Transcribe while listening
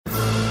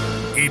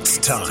It's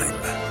time.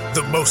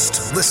 The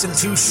most listened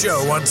to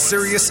show on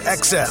Sirius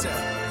XM.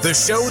 The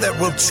show that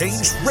will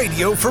change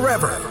radio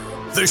forever.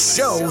 The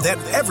show that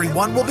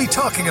everyone will be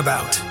talking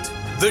about.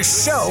 The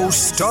show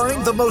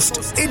starring the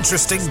most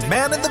interesting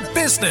man in the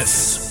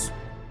business.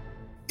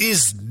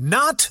 Is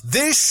not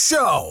this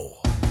show.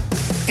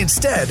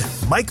 Instead,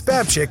 Mike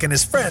Babchick and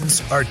his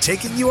friends are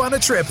taking you on a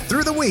trip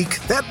through the week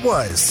that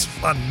was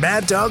on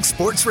Mad Dog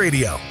Sports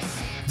Radio.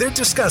 They're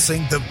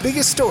discussing the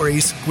biggest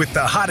stories with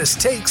the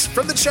hottest takes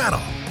from the channel.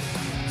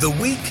 The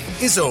week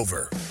is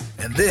over,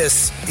 and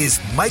this is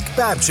Mike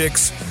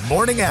Babchick's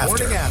Morning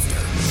After.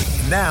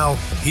 Now,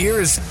 here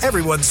is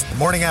everyone's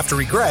Morning After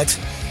regret,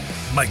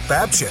 Mike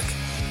Babchick.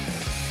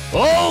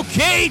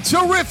 Okay,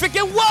 terrific,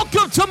 and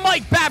welcome to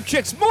Mike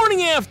Babchick's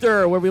Morning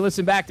After, where we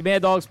listen back to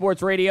Mad Dog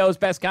Sports Radio's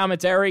best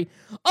commentary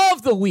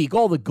of the week,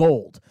 all the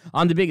gold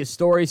on the biggest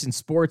stories in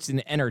sports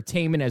and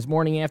entertainment as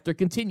Morning After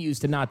continues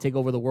to not take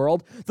over the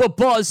world. The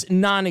buzz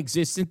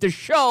non-existent, the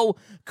show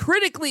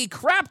critically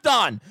crapped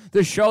on,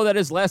 the show that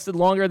has lasted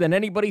longer than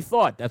anybody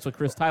thought. That's what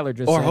Chris Tyler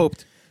just said. Or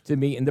hoped. To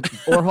me,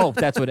 or hoped.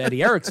 That's what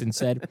Eddie Erickson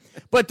said.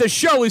 But the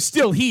show is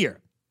still here.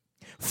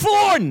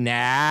 For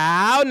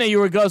now. Now, you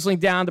were guzzling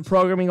down the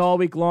programming all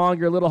week long.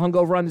 You're a little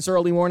hungover on this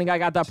early morning. I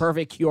got the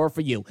perfect cure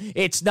for you.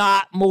 It's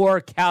not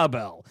more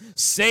cowbell.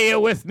 Say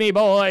it with me,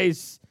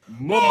 boys.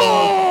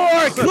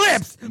 More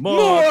clips.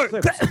 More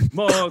clips.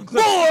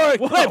 More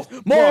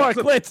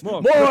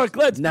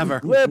clips. Never.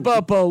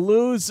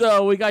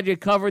 Clip-a-palooza. We got you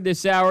covered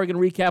this hour. We're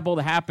going to recap all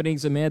the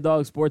happenings of Mad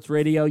Dog Sports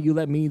Radio. You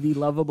let me, the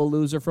lovable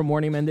loser from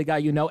Morning Men, the guy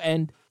you know,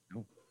 and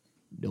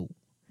no.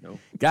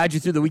 Guide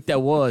you through the week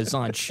that was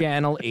on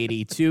Channel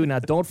 82. Now,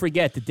 don't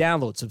forget to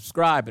download,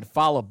 subscribe, and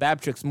follow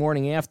Babchick's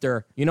Morning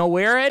After. You know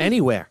where, Eddie?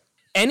 Anywhere.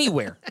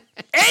 Anywhere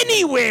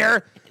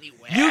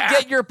you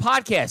get your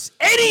podcasts.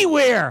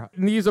 Anywhere.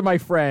 And these are my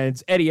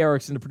friends, Eddie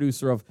Erickson, the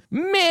producer of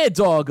Mad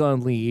Dog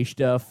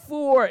Unleashed,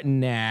 for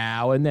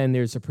now. And then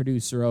there's a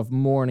producer of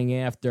Morning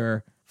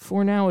After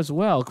for now as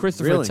well,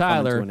 Christopher Really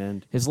Tyler,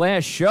 his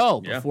last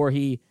show before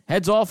he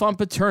heads off on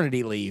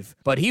paternity leave.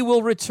 But he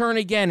will return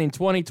again in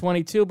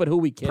 2022, but who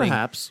we kidding?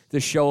 Perhaps. The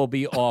show will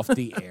be off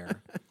the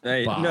air.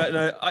 Hey,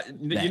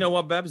 you know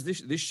what, Babs?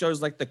 This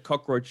show's like the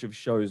cockroach of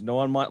shows. No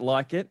one might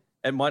like it.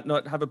 It might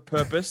not have a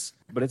purpose,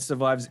 but it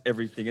survives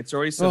everything. It's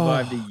already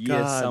survived a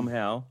year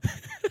somehow.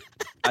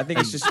 I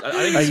think it's just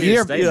a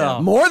year,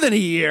 more than a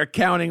year,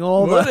 counting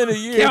all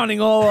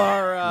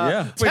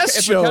our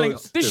test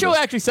shows. This show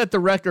actually set the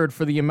record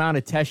for the amount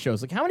of test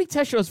shows. Like, how many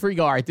test shows for you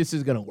go, all right, this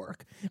is going to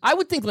work? I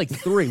would think like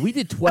 3. We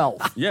did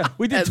 12. Yeah.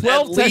 We did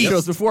 12 test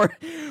shows before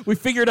we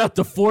figured out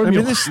the formula.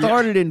 I mean, this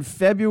started in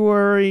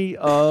February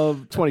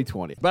of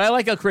 2020. But I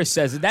like how Chris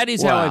says it. That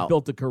is how I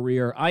built a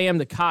career. I am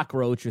the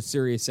cockroach of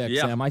Sirius XM.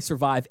 Yeah. I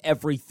survive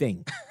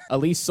everything. At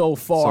least so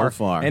far.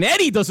 And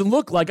Eddie doesn't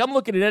look like, I'm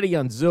looking at Eddie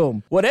on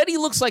Zoom. What Eddie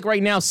looks like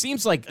right now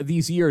seems like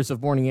these years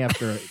of Morning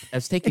After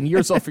has taken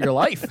years off of your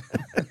life.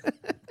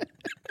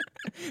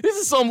 This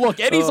is some look.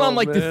 Eddie's on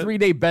like the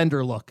 3-day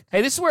bender look.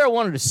 Hey, this is where I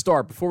wanted to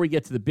start before we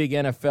get to the big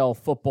NFL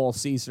football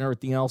season and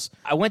everything else.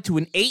 I went to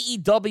an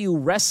AEW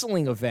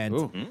wrestling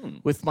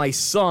event with my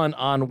son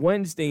on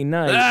Wednesday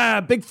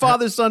night. Big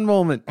father-son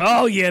moment.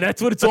 Oh, yeah,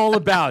 that's what it's all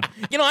about.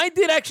 You know, I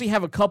did actually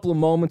have a couple of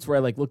moments where I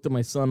looked at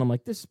my son. I'm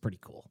like, this is pretty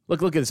cool.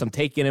 Look at this. I'm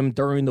taking him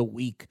during the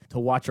week to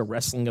watch a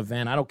wrestling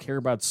event. I don't care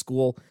about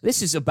school.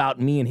 This is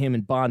about me and him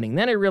and bonding.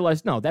 Then I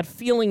realized, no, that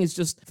feeling is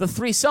just the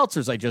 3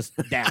 seltzers I just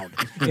downed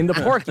in the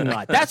parking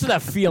lot. That's what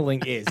that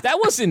feeling is. That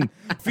wasn't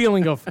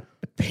feeling of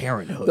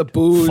parenthood. The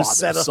booze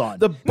set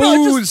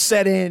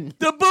in.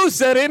 The booze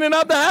set in, and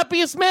I'm the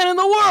happiest man in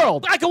the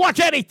world. I can watch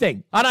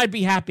anything, and I'd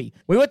be happy.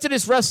 We went to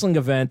this wrestling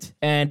event,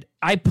 and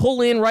I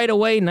pull in right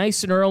away,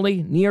 nice and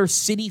early, near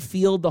Citi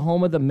Field, the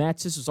home of the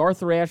Mets. This is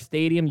Arthur Ashe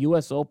Stadium,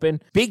 U.S.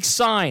 Open. Big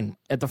sign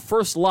at the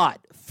first lot,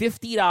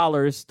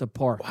 $50 to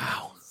park.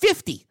 Wow.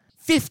 50.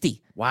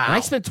 Wow. And I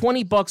spent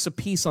 $20 a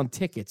piece on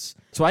tickets,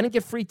 so I didn't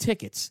get free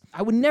tickets.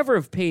 I would never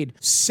have paid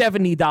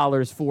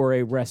 $70 for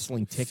a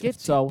wrestling ticket.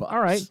 So, all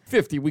right,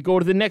 50. We go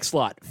to the next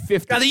lot,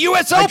 50. Now, the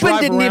U.S. Open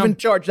didn't even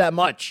charge that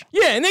much.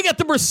 Yeah, and they got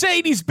the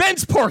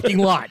Mercedes-Benz parking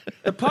lot.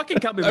 The parking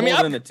can't be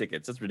more than the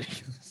tickets. That's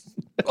ridiculous.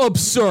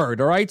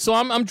 Absurd, all right? So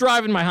I'm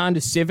driving my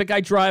Honda Civic.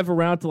 I drive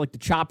around to like the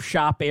chop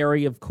shop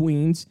area of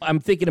Queens. I'm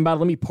thinking about,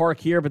 let me park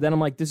here, but then I'm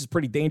like, this is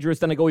pretty dangerous.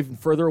 Then I go even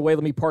further away.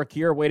 Let me park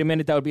here. Wait a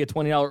minute, that would be a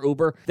 $20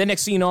 Uber. Then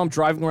next thing you know, I'm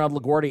driving around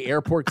LaGuardia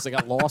Airport because I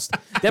got lost.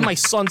 Then my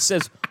son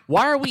says,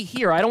 why are we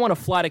here? I don't want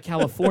to fly to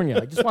California.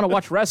 I just want to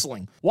watch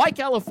wrestling. Why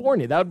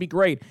California? That would be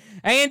great.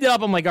 I ended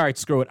up, I'm like, all right,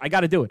 screw it. I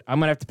got to do it. I'm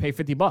going to have to pay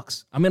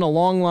 $50. I'm in a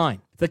long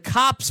line. The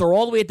cops are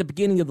all the way at the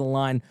beginning of the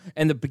line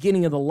and the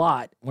beginning of the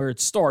lot where it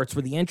starts,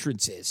 where the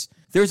entrance is.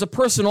 There's a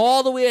person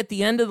all the way at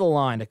the end of the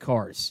line of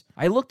cars.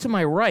 I look to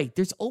my right.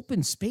 There's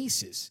open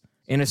spaces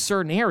in a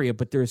certain area,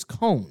 but there's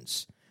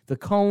cones. The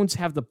cones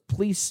have the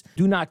police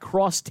do not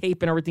cross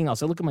tape and everything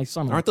else. I look at my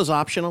son. Aren't those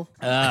optional?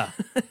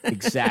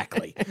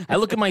 Exactly. I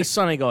look at my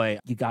son. I go, hey,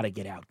 you got to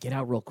get out. Get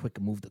out real quick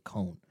and move the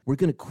cone. We're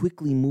going to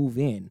quickly move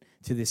in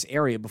to this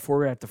area before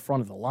we're at the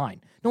front of the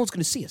line. No one's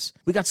going to see us.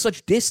 We got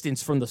such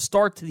distance from the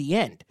start to the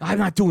end. I'm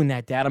not doing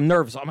that, Dad. I'm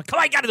nervous. I'm like, come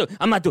on, I got to do it.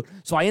 I'm not doing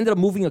it. So I ended up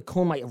moving a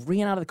cone. I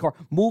ran out of the car,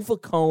 moved a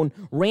cone,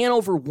 ran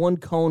over one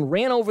cone,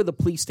 ran over the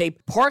police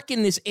tape, park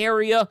in this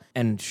area,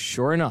 and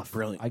sure enough,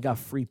 brilliant. I got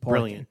free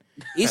parking.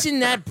 Isn't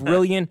that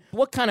brilliant?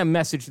 What kind of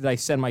message did I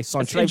send my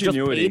son? Should I just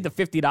pay the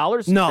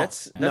 $50? No.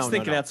 That's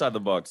thinking outside the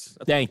box.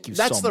 Thank you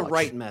That's so the much.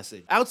 right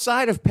message.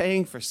 Outside of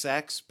paying for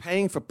sex,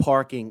 paying for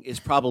parking is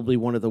probably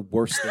one of the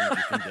worst things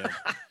you can do.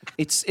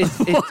 It's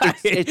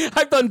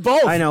I've done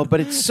both. I know, but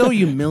it's so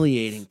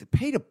humiliating to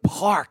pay to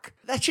park.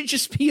 That should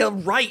just be a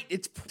right.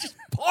 It's just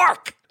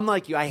park. I'm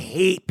like you. I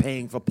hate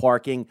paying for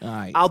parking.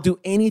 Right. I'll do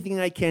anything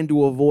I can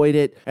to avoid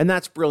it, and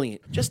that's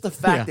brilliant. Just the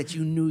fact that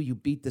you knew you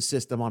beat the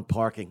system on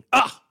parking.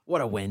 What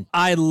a win.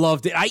 I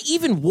loved it. I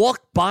even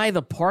walked by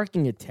the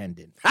parking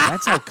attendant.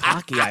 That's how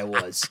cocky I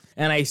was.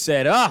 And I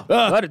said,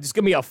 this is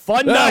going to be a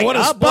fun night. What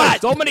a boy,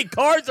 spot. so many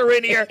cars are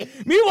in here.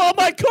 Meanwhile,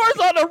 my car's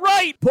on the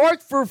right.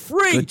 Parked for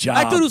free. Good job.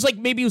 I thought it was like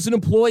maybe it was an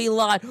employee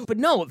lot. But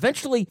no,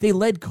 eventually they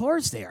led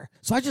cars there.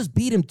 So I just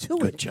beat him to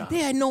it. Good job. They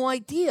had no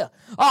idea.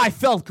 I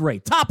felt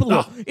great. Top of the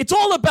world. It's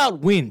all about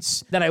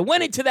wins. Then I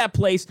went into that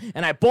place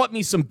and I bought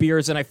me some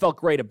beers and I felt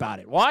great about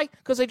it. Why?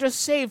 Because I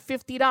just saved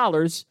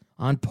 $50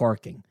 on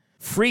parking.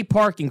 Free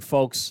parking,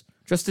 folks.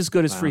 Just as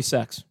good as free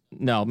sex.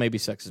 No, maybe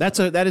sex is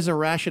That is a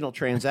rational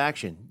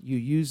transaction. You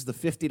use the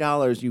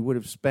 $50 you would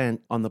have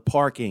spent on the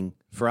parking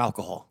for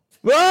alcohol.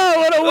 Whoa,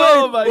 what a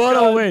win. my What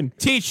God. a win.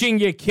 Teaching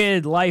your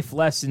kid life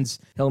lessons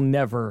he'll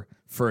never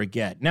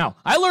forget. Now,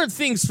 I learned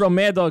things from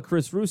Mad Dog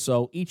Chris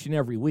Russo each and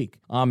every week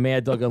on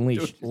Mad Dog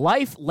Unleashed.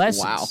 Life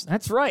lessons. Wow.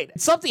 That's right.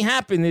 Something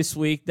happened this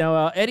week.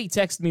 Now, Eddie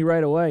texted me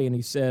right away, and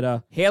he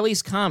said,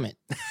 Haley's comment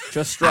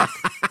just struck.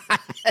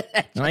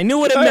 And I knew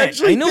what it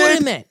meant. I knew what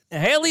it meant.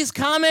 Haley's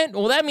comment,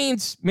 well, that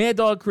means Mad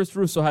Dog Chris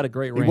Russo had a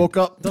great rant. woke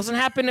up. Doesn't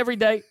happen every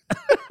day.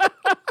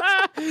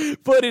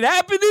 But it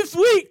happened this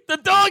week. The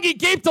doggy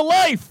came to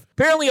life.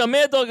 Apparently on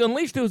Mad Dog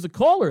Unleashed, there was a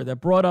caller that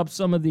brought up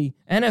some of the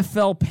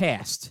NFL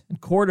past and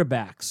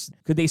quarterbacks.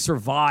 Could they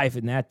survive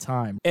in that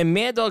time? And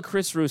Mad Dog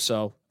Chris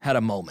Russo had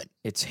a moment.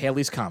 It's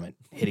Haley's comment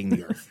hitting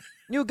the earth.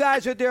 You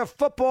guys are there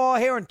football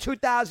here in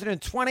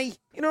 2020.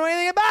 You know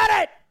anything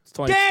about it?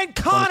 20, Dan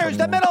Connors,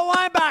 the 2021. middle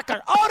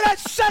linebacker. Oh,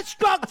 that's such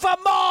drug for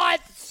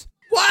moths.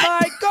 What?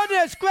 My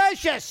goodness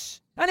gracious.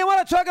 And you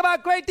want to talk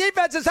about great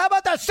defenses? How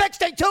about the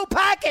 62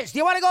 Packers? Do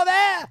you want to go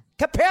there?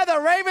 Compare the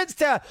Ravens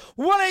to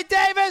Willie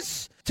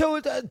Davis,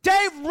 to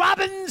Dave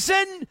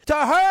Robinson, to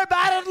Herb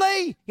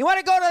Adderley? You want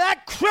to go to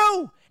that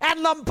crew?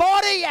 And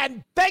Lombardi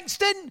and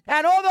Bankston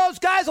and all those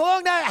guys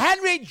along there,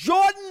 Henry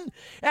Jordan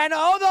and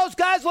all those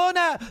guys along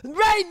there,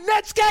 Ray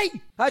Netsky,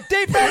 a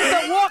defense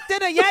that walked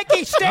into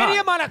Yankee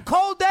Stadium on a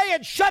cold day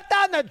and shut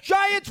down the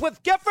Giants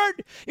with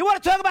Gifford. You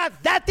want to talk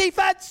about that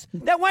defense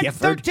that went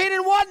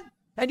 13-1?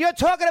 And you're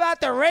talking about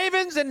the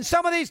Ravens and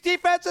some of these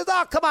defenses?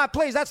 Oh, come on,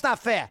 please. That's not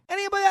fair.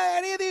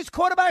 Any of these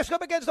quarterbacks go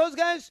up against those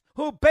guys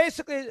who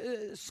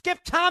basically Skip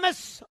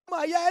Thomas?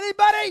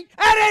 Anybody?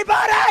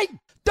 Anybody?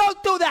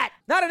 Don't do that.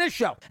 Not in this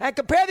show. And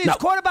compare these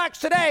quarterbacks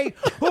today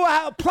who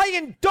are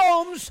playing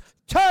domes,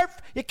 turf.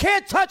 You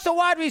can't touch the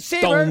wide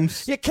receiver.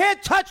 Domes. You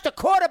can't touch the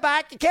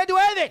quarterback. You can't do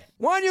anything.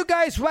 Why don't you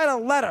guys write a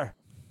letter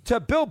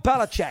to Bill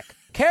Belichick,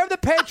 care of the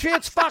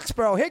Patriots,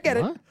 Foxborough? He'll get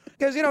it.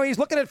 Because, he's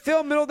looking at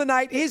film middle of the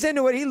night. He's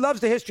into it. He loves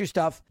the history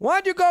stuff. Why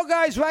don't you go,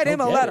 guys, write him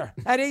a letter?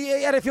 And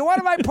if you want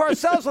to write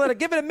Parcells a letter,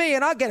 give it to me,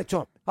 and I'll get it to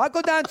him. I'll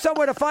go down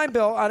somewhere to find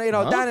Bill,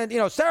 down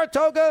in,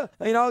 Saratoga,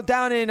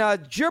 down in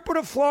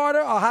Jupiter, Florida.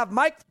 I'll have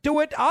Mike do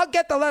it. I'll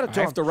get the letter to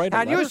him. have to write a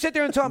and letter? you sit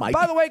there and tell him,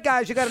 by the way,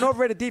 guys, you got an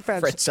overrated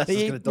defense.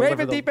 The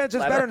Raven defense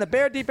is better, and the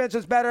Bear defense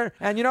is better.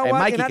 And you know what?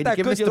 Mikey, You're not can that you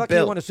give good. this You're to lucky you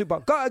Bill? won a Super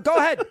Bowl. Go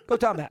ahead. Go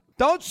tell him that.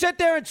 Don't sit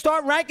there and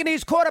start ranking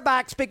these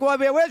quarterbacks.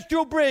 Where's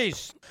Drew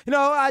Brees?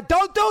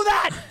 Don't do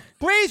that.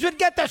 Breeze would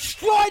get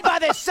destroyed by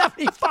the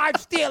 75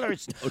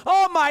 Steelers.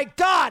 Oh, my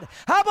God.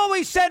 How about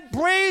we send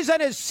Breeze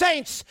and his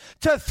Saints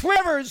to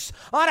Thrivers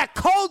on a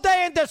cold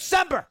day in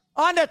December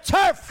on the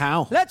turf?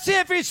 How? Let's see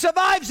if he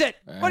survives it.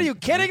 What are you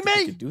kidding I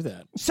me? could do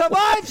that.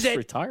 Survives it.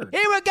 Retired.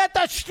 He would get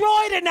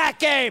destroyed in that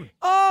game.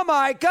 Oh,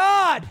 my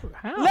God.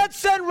 How? Let's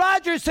send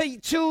Rodgers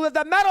to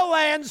the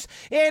Meadowlands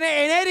in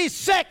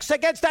 86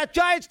 against that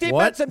Giants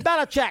defense and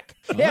Belichick.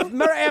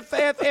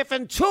 If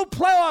in 2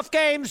 playoff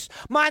games,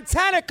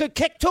 Montana could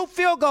kick 2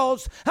 field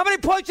goals, how many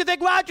points do you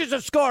think Rodgers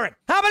is scoring?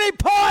 How many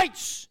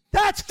points?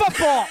 That's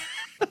football.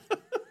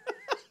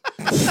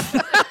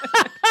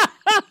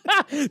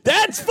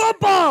 That's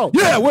football.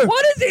 Yeah,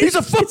 what is it? he's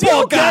a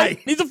football guy.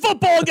 He's a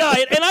football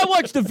guy. And I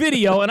watched the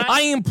video, and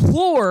I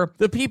implore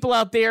the people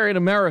out there in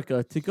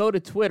America to go to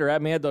Twitter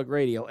at Mad Dog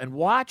Radio and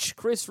watch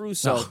Chris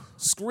Russo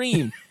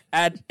scream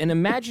at an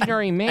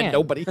imaginary man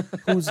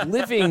who's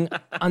living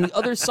on the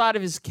other side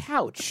of his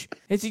couch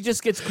as he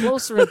just gets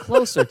closer and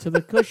closer to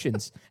the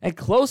cushions and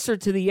closer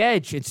to the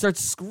edge and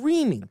starts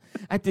screaming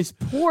at this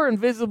poor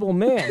invisible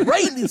man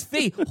right in his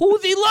face.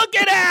 Who's he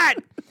looking at?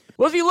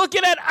 Was he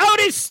looking at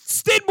Otis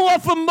Skidmore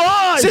from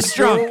Mars?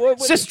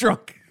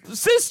 Sistrunk.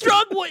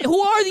 Sistrunk, who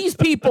are these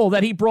people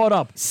that he brought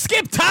up?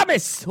 Skip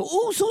Thomas.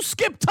 Who's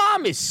Skip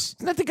Thomas?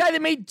 Isn't that the guy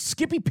that made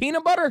Skippy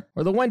peanut butter?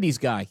 Or the Wendy's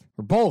guy?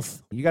 Or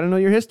both? You got to know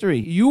your history.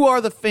 You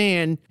are the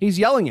fan he's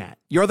yelling at.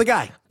 You're the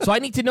guy. So I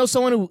need to know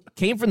someone who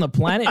came from the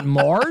planet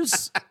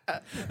Mars?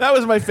 That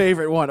was my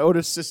favorite one.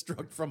 Otis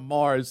Sistrunk from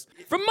Mars.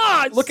 From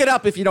Mars! Look it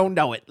up if you don't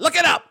know it. Look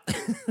it up.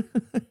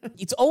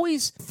 It's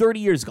always 30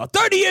 years ago.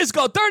 30 years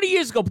ago. 30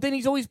 years ago. But then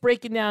he's always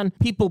breaking down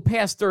people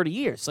past 30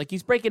 years. Like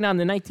he's breaking down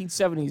the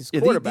 1970s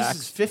quarterbacks.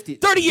 This is 50.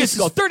 30 years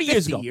ago. 30 years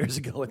 50 ago. years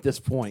ago at this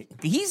point.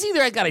 He's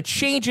either got to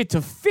change it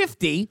to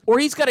 50 or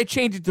he's got to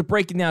change it to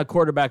breaking down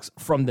quarterbacks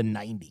from the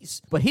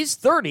 90s. But his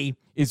 30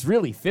 is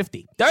really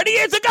 50. 30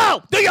 years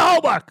ago! Do your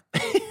homework!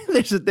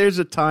 There's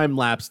a time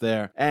lapse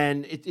there.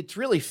 And it's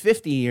really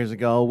 50 years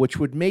ago, which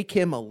would make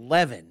him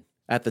 11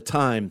 at the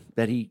time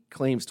that he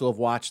claims to have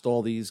watched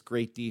all these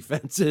great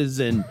defenses.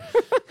 And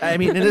I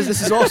mean,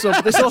 this also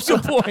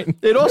point.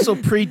 It also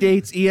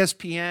predates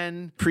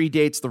ESPN,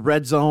 predates the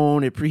Red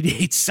Zone, it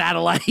predates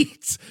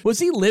satellites. Was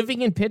he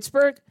living in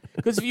Pittsburgh?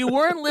 Because if you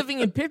weren't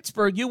living in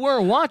Pittsburgh, you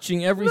weren't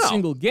watching every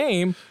single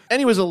game. And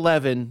he was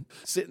 11,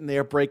 sitting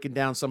there breaking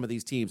down some of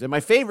these teams. And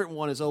my favorite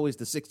one is always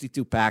the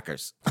 62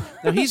 Packers.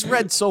 Now, he's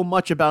read so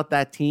much about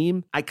that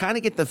team, I kind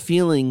of get the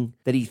feeling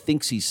that he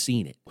thinks he's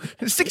seen it.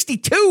 In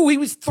 62, he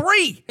was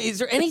 3. Is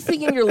there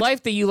anything in your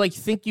life that you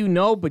think you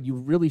know, but you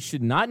really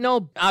should not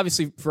know?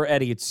 Obviously, for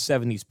Eddie, it's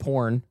 70s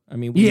porn. I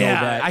mean, we know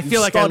that. I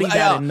feel like I studied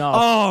that enough.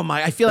 Oh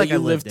my! I feel like I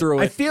lived through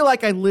it. I feel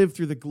like I lived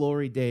through the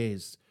glory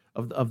days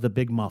of the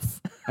Big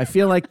Muff. I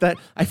feel like that.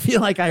 I feel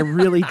like I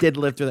really did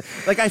live through that.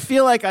 Like I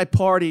feel like I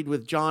partied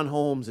with John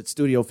Holmes at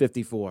Studio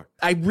 54.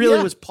 I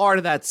really was part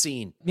of that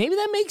scene. Maybe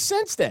that makes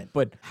sense then.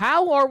 But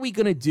how are we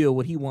going to do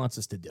what he wants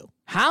us to do?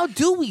 How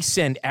do we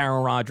send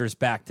Aaron Rodgers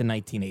back to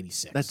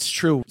 1986? That's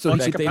true. So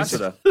Flux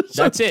capacitor.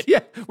 That's it.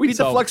 Yeah, we need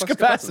the flux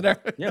capacitor.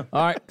 Yeah.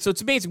 All right. So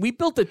it's amazing. We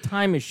built a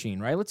time machine,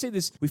 right? Let's say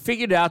this. We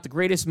figured it out. The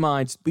greatest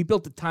minds. We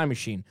built a time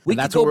machine. We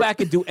could go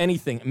back and do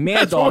anything.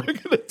 Mad Dog. What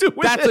we're gonna do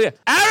with That's it. it.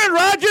 Aaron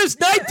Rodgers,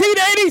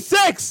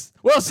 1986.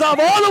 We'll solve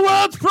all the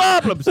world's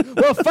problems.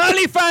 We'll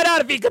finally find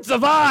out if he could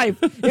survive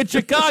in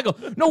Chicago.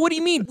 No, what do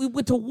you mean? We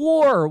went to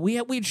war. We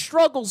had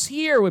struggles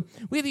here.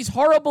 We had these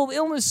horrible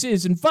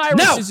illnesses and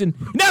viruses.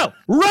 No,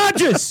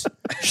 Rodgers,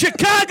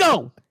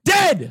 Chicago,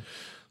 dead,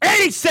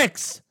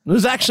 86. It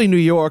was actually New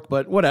York,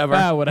 but whatever.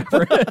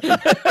 Whatever.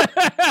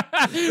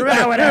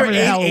 Remember,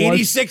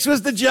 86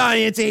 was the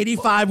Giants,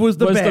 85 was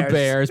the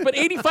Bears. But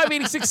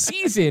 85-86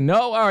 season.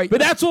 No, all right. But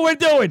that's what we're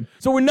doing.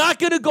 So we're not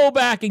going to go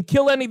back and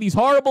kill any of these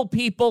horrible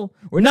people.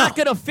 We're not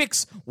going to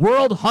fix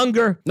world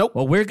hunger. Nope.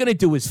 What we're going to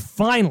do is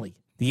finally,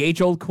 the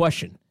age-old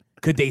question,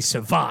 could they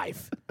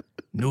survive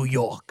New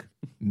York,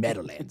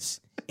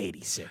 Meadowlands,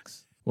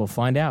 86? We'll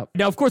find out.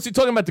 Now, of course, you're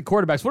talking about the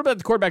quarterbacks. What about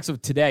the quarterbacks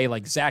of today,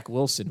 like Zach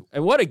Wilson?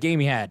 And what a game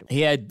he had. He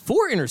had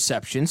 4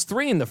 interceptions,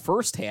 3 in the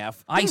first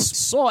half. I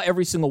saw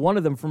every single one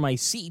of them from my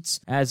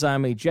seats as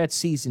I'm a Jets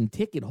season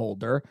ticket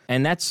holder,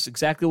 and that's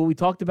exactly what we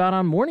talked about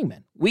on Morning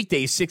Men.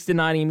 Weekdays, 6 to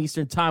 9 a.m.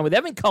 Eastern Time with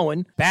Evan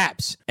Cohen,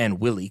 Babs, and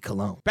Willie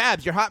Colon.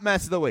 Babs, your hot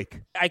mess of the week.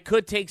 I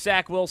could take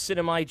Zach Wilson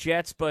in my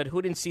Jets, but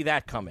who didn't see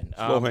that coming?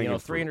 3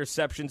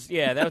 interceptions.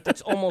 Yeah,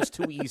 that's almost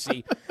too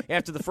easy.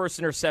 After the first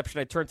interception,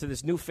 I turned to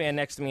this new fan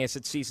next to me. I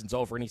said, season's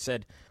over. And he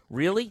said,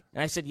 really?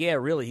 And I said, yeah,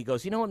 really. He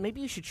goes, you know what?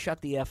 Maybe you should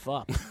shut the F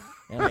up.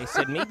 And I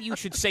said, maybe you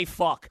should say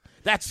fuck.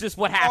 That's just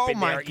what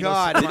happened there. Oh, my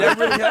God. Did that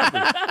really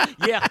happen?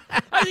 Yeah.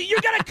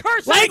 You got to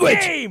curse at a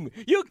game.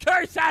 You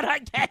curse at a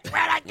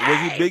game.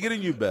 Was he bigger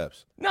than you,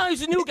 Babs? No,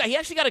 he's a new guy. He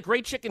actually got a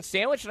great chicken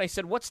sandwich, and I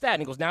said, what's that?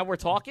 And he goes, now we're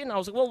talking? I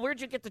was like, well, where'd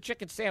you get the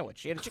chicken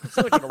sandwich? He had a chicken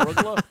sandwich with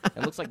arugula, and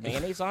it looks like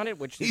mayonnaise on it,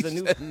 which is a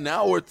new...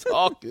 Now we're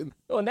talking.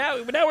 Well, now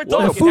we're talking.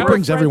 Well, food Now brings we're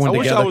friends. everyone I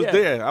wish together. I was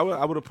there.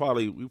 I would have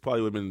probably, we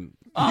probably would have been...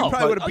 You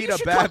probably would have beat you up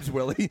should Babs,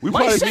 Willie. We My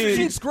probably,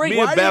 section's great. Me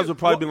Why and are Babs you- would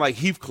probably been like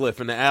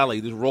Heathcliff in the alley,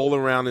 just rolling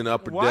around in the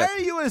upper Why deck. are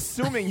you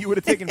assuming you would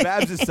have taken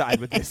Babs' side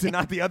with this and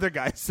not the other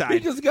guy's side?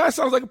 Because the guy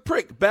sounds like a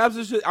prick. Babs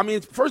is just, I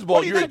mean, first of all,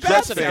 What do you you're a think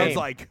Babs Jets fan. sounds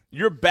like?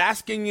 You're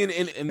basking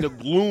in the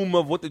gloom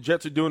of what the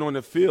Jets are doing on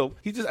the field.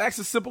 He just asks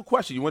a simple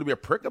question. You want to be a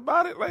prick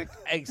about it? Like,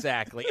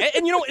 Exactly.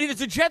 And you know,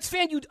 as a Jets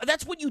fan,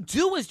 that's what you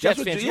do as Jets That's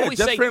what fans. you- You yeah, always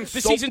Jets say, fans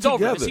the soak season's over.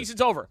 The together.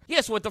 season's over.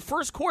 Yeah, so at the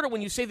first quarter,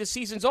 when you say the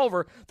season's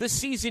over, the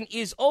season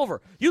is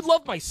over. You'd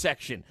love my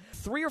section.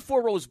 3 or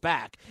 4 rows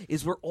back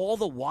is where all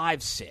the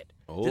wives sit.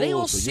 Do they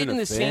all so sit you're in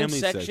the same family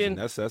section?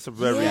 That's a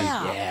very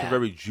Yeah. that's a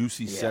very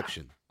juicy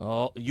section.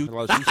 Oh, you A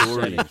lot of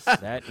stories.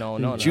 that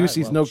no.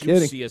 Juicy's no kidding.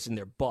 Juicy is in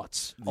their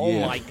butts. Oh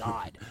Yeah. my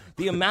God,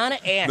 the amount of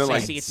ass They're I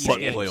like see at these butt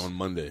games. play on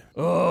Monday.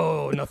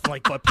 Oh, nothing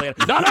like butt play.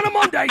 Not on a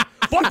Monday.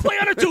 Butt play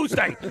on a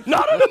Tuesday.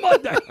 Not on a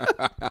Monday.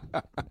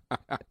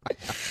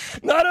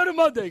 Not on a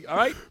Monday. All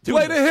right.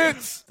 Play the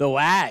hits. The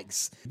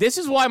Wags. This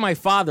is why my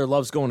father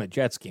loves going to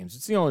Jets games.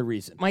 It's the only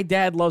reason. My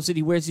dad loves it.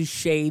 He wears his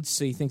shades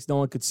so he thinks no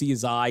one could see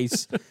his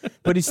eyes,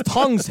 but his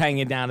tongue's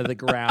hanging down to the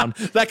ground.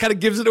 That kind of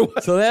gives it away.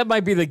 So that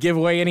might be the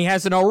giveaway, and he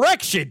has an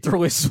erection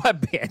through his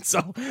sweatpants.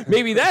 So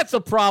maybe that's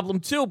a problem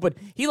too, but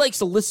he likes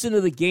to listen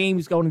to the game.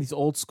 He's going to these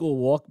old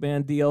school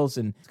Walkman deals,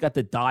 and he's got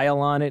the dial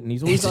on it, and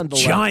he's always on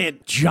the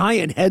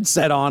giant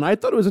headset on. I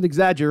thought it was an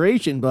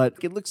exaggeration, but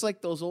it looks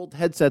like those old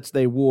headsets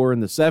they wore in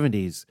the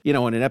 70s, in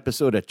an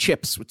episode of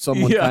Chips with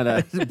someone kind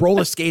of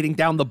roller skating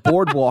down the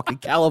boardwalk in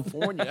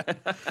California.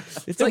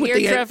 It's like air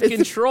traffic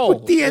control.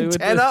 With the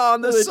antenna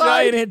on the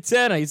side. Giant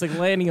antenna. He's like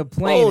landing a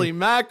plane. Holy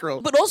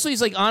mackerel. But also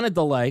he's like on a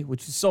delay,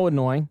 which is so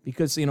annoying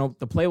because,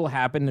 the play will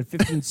happen and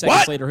 15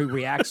 seconds later he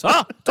reacts.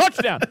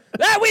 Touchdown.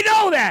 We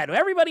know that.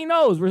 Everybody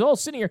knows. We're all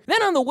sitting here.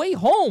 Then on the way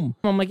home,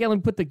 I'm like, let me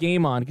put the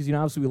game on because,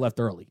 obviously we left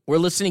early. We're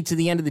listening to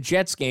the end of the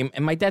Jets game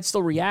and my dad's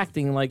still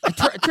reacting. Like, I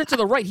turn to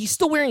the right. He's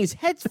still wearing his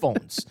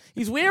headphones.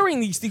 He's wearing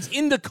these things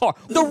in the car.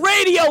 The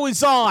radio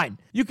is on.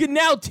 You can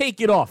now take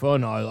it off. Oh,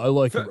 no, I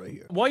like it right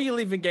here. Why are you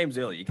leaving games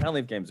early? You can't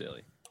leave games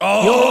early.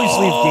 Oh, you always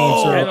leave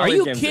games early. Are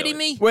you kidding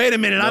early. me? Wait a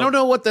minute. No. I don't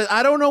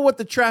know what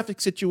the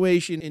traffic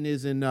situation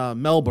is in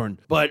Melbourne,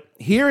 but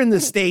here in the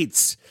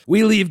States,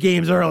 we leave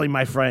games early,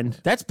 my friend.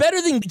 That's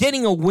better than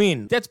getting a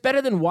win. That's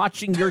better than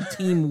watching your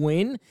team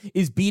win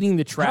is beating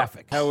the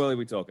traffic. How early are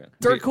we talking?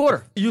 Third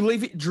quarter. You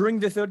leave it during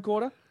the third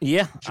quarter?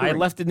 Yeah. I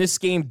left in this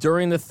game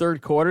during the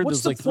third quarter.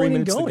 What's There's the 3 point in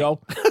minutes to going? go.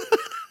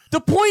 The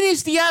point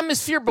is the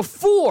atmosphere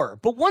before,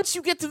 but once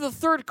you get to the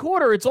third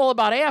quarter, it's all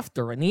about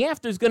after, and the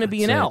after is going to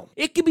be an L.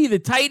 It could be the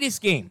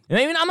tightest game.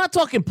 And I'm not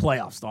talking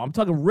playoffs, though. I'm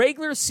talking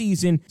regular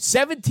season,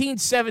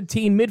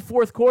 17-17,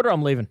 mid-fourth quarter,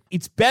 I'm leaving.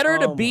 It's better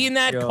to be in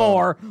that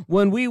car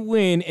when we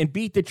win and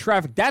beat the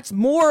traffic. That's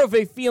more of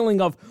a feeling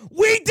of,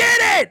 we did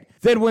it!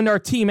 Than when our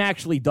team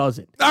actually does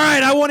it. All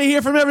right, I want to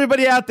hear from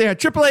everybody out there.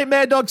 888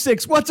 Mad Dog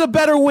 6. What's a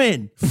better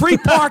win? Free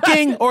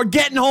parking or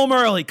getting home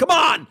early? Come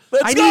on.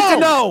 I need to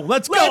know.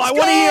 Let's go. I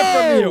want to hear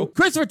from you.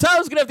 Christopher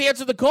Tyler's going to have to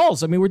answer the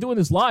calls. We're doing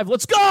this live.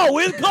 Let's go.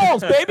 Win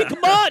calls, baby.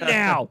 Come on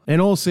now.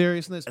 In all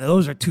seriousness,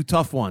 those are two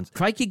tough ones.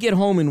 If I could get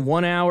home in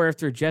 1 hour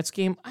after a Jets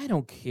game, I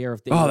don't care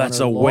if they won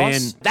that's or a win.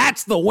 lost.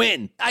 That's the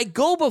win. I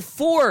go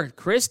before,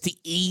 Chris, to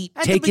eat.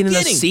 Taking in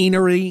the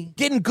scenery.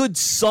 Getting good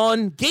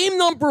sun. Game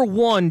number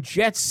 1,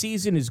 Jets season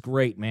is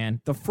great,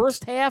 man. The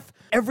first half,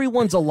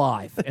 everyone's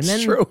alive. And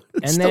then true.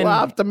 And still then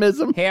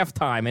optimism.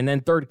 Halftime, and then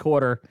third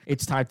quarter,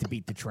 it's time to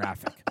beat the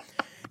traffic.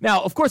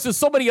 Now, of course, there's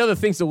so many other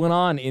things that went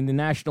on in the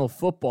National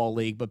Football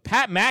League, but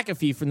Pat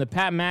McAfee from the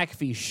Pat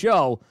McAfee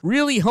Show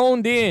really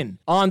honed in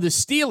on the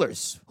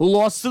Steelers, who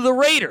lost to the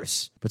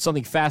Raiders. But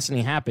something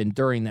fascinating happened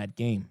during that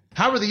game.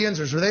 How were the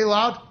Yinzers? Were they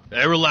loud?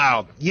 They were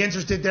loud.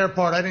 Yinzers did their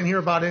part. I didn't hear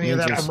about any of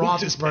that from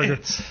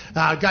Roethlisberger.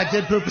 Guy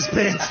did poop his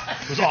pants.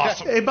 It was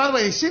awesome. Hey, by the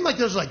way, it seemed like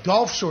those were like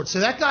golf shorts. So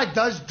that guy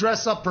does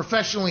dress up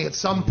professionally at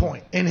some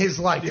point in his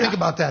life. Yeah. Think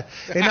about that.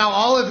 And now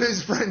all of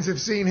his friends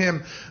have seen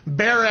him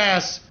bare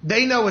ass.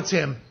 They know it's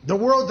him. The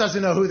world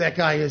doesn't know who that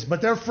guy is,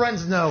 but their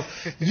friends know.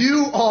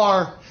 You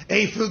are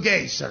a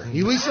fugazi, sir.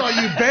 We saw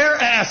you bare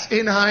ass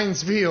in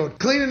Heinz Field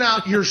cleaning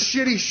out your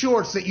shitty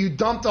shorts that you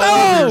dumped all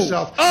over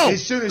yourself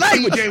as soon as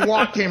TJ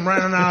Watt came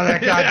running out of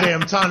that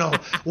goddamn tunnel.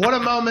 What a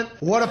moment.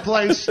 What a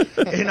place.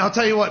 And I'll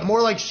tell you what,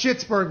 more like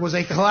Schittsburg was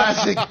a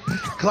classic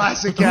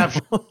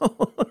caption.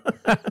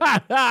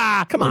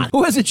 Come on.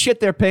 Who hasn't shit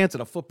their pants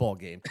at a football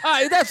game?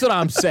 That's what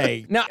I'm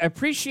saying. Now, I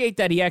appreciate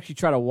that he actually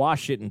tried to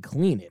wash it and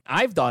clean it.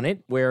 I've done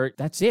it where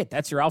that's it.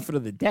 That's your outfit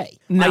of the day.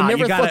 I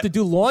never thought to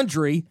do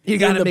laundry in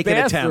the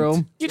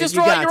bathroom. You just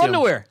throw out your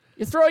underwear.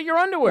 You throw out your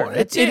underwear.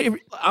 Well,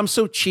 I'm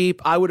so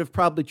cheap. I would have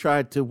probably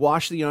tried to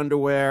wash the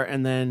underwear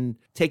and then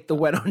take the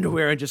wet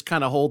underwear and just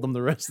kind of hold them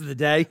the rest of the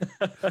day.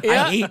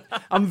 Yeah.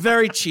 I'm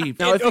very cheap.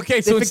 Now, so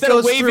instead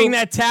of waving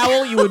that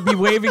towel, you would be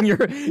waving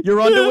your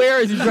underwear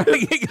as you try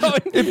to get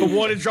going. If a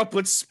water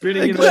droplet's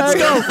spinning, let's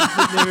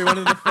go. Everyone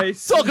in the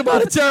face. Talk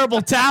about a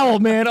terrible towel,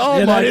 man.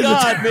 Oh my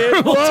God,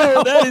 man.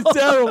 Whoa, that is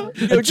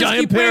terrible. A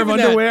giant pair of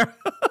underwear.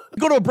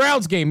 Go to a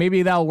Browns game.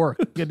 Maybe that'll work.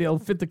 It'll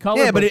fit the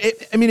color. Yeah, but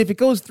if it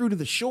goes through to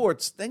the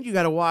shorts, then you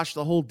got to wash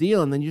the whole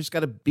deal, and then you just got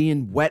to be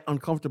in wet,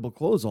 uncomfortable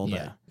clothes all day.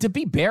 Yeah. To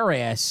be bare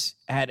ass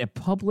at a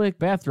public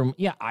bathroom,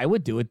 yeah, I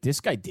would do it. This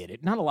guy did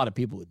it. Not a lot of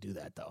people would do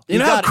that, though. You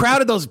know how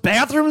crowded those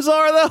bathrooms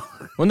are, though?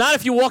 Well, not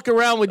if you walk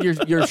around with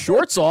your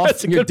shorts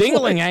off and your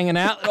dingling hanging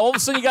out. All of a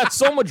sudden, you got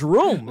so much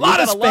room. You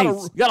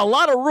got a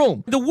lot of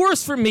room. The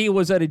worst for me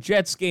was at a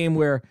Jets game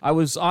where I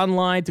was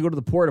online to go to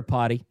the porta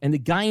potty, and the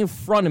guy in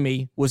front of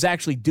me was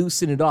actually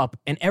deucing it up,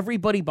 and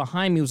everybody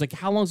behind me was like,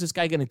 how long is this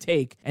guy going to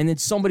take? And then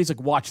somebody's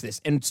like, watch this,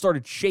 and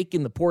started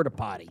shaking the porta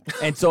potty.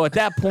 And so at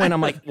that point,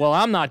 I'm like, well,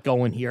 I'm not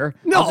going here. here.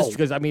 No.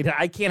 Because, I mean,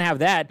 I can't have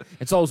that.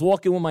 And so I was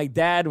walking with my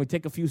dad, and we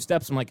take a few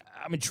steps. I'm like,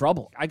 I'm in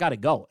trouble. I got to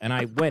go. And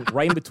I went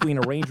right in between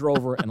a Range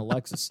Rover and a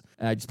Lexus.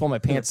 And I just pulled my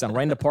pants down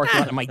right in the parking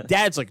lot. And my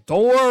dad's like,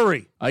 don't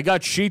worry. I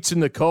got sheets in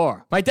the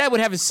car. My dad would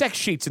have his sex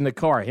sheets in the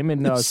car. Him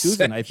and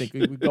Susan, I think,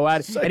 we would go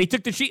at it. And he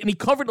took the sheet and he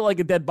covered it like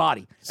a dead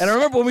body. And I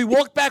remember when we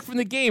walked back from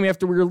the game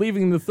after we were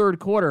leaving in the third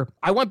quarter,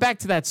 I went back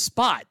to that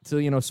spot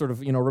to, sort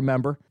of,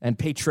 remember and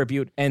pay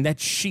tribute. And that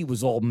sheet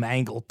was all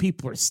mangled.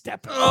 People were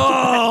stepping.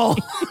 Oh,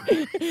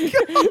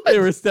 they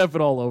were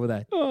stepping all over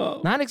that.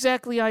 Oh. Not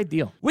exactly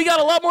ideal. We got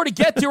a lot more to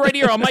get to right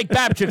here on Mike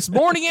Babchick's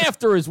Morning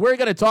After, as we're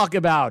going to talk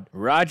about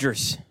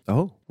Rodgers.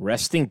 Oh.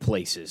 Resting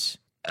places.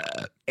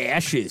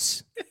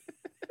 Ashes.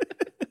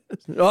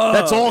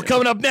 That's all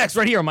coming up next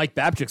right here on Mike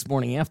Babchick's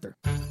Morning After.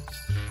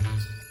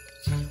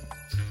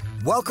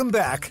 Welcome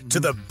back to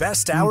the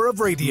best hour of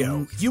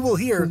radio you will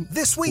hear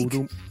this week.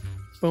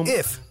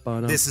 If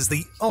this is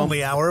the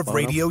only hour of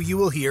radio you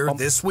will hear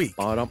this week.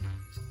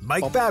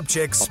 Mike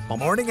Babchick's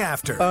Morning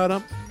After.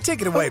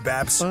 Take it away,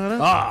 Babs.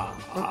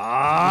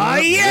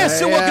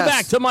 Yes, and welcome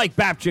back to Mike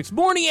Babchick's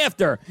Morning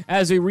After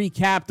as we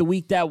recap the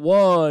week that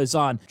was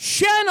on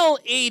Channel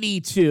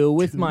 82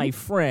 with my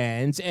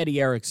friends Eddie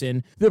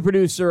Erickson, the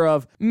producer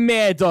of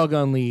Mad Dog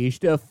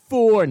Unleashed,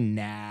 For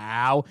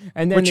Now.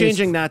 And then we're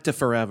changing that to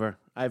Forever.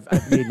 I've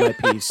made my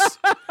peace.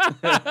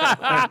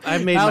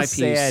 I've made my peace.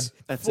 Sad.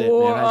 That's it,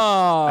 man.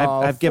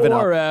 I've given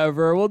up.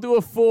 Forever. We'll do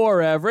a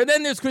Forever. And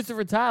then there's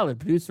Christopher Tyler,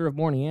 producer of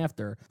Morning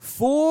After.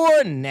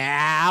 For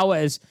Now,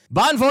 as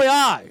Bon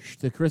Voyage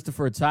to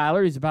Christopher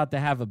Tyler. He's about to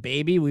have a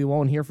baby. We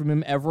won't hear from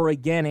him ever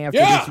again after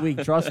this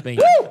week. Trust me.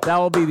 That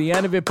will be the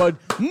end of it. But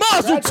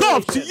mazel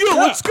tov to you.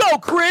 Let's go,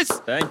 Chris.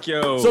 Thank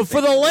you. So for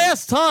the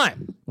last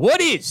time, what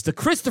is the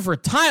Christopher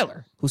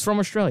Tyler, who's from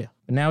Australia,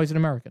 and now he's an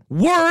American,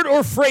 word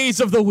or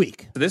phrase of the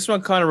week? This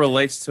one kind of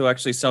relates to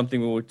actually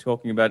something we were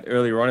talking about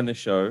earlier on in the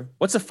show.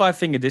 What's a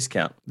 5-finger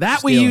discount?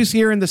 That we use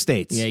here in the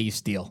States. Yeah, you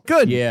steal.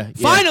 Good. Yeah.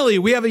 Finally,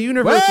 we have a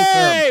universal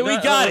Hey, term.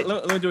 we got it.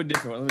 Let me do a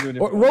different one.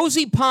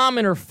 Rosie Palm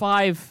and her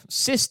 5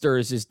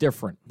 sisters is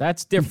different.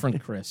 That's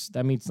different, Chris.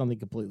 That means something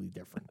completely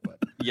different. But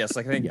Yes,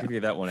 I can give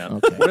you that one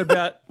out. Okay. What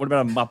about a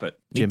Muppet?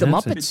 Meet the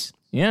Muppets.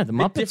 Yeah, the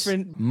Muppets.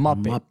 Different.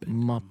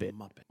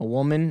 Muppet. A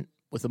woman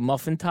with a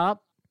muffin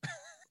top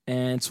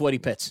and sweaty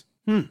pits.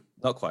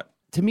 Not quite.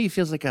 To me, it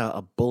feels like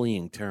a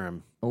bullying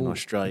term in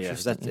Australia.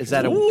 Is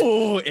that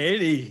Ooh,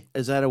 Eddie.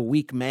 Is that a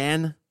weak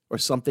man or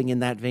something in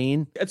that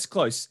vein? It's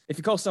close. If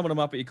you call someone a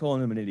Muppet, you're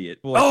calling them an idiot.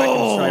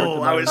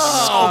 I was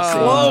so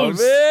close.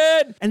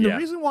 Man. And the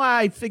reason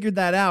why I figured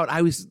that out,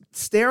 I was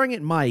staring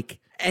at Mike,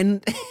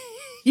 and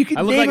you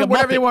can name it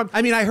whatever you want.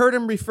 I mean, I heard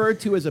him referred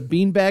to as a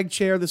beanbag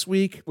chair this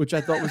week, which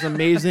I thought was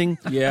amazing.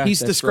 He's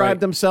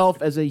described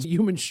himself as a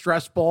human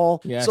stress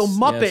ball. Yes, so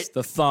Muppet,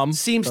 the thumb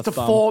seems the to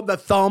thumb. fall. The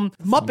thumb.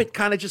 Muppet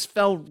kind of just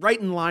fell right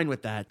in line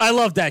with that. I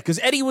love that because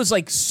Eddie was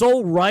like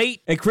so right,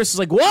 and Chris was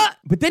like, "What?"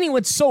 But then he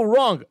went so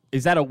wrong.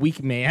 Is that a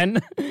weak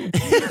man?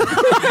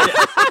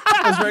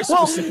 That was very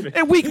specific.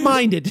 And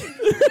weak-minded.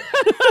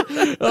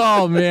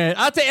 Oh, man.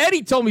 I'll tell you,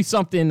 Eddie told me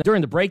something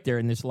during the break there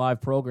in this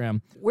live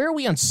program. Where are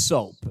we on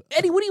soap?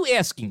 Eddie, what are you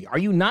asking? Are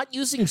you not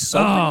using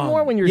soap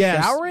anymore when you're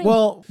showering?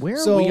 Well,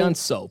 where are we on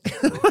soap?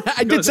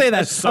 I did say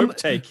that. Soap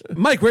take.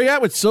 Mike, where you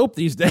at with soap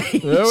these days?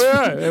 There we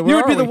are. You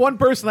would be the one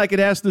person I could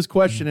ask this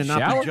question and not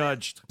Shower? be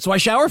judged. So I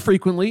shower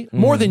frequently,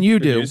 more than you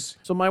do. use.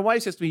 So my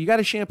wife says to me, you got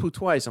to shampoo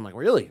twice. I'm like,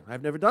 really?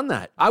 I've never done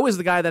that. I was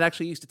the guy that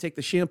actually used to take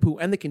the shampoo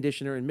and the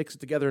conditioner and mix it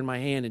together in my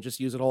hand and just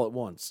use it all at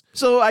once.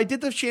 So I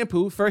did the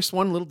shampoo, first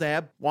one little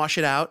dab, wash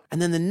it out.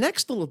 And then the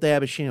next little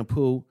dab of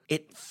shampoo,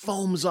 it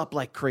foams up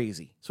like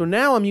crazy. So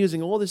now I'm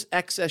using all this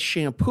excess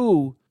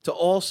shampoo to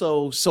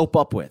also soap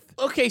up with.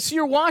 Okay, so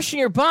you're washing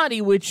your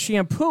body with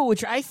shampoo,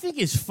 which I think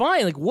is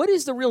fine. Like, what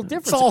is the real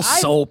difference? It's all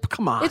soap.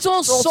 Come on. It's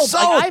all soap.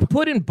 Like, I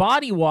put in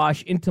body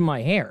wash into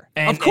my hair.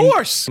 Of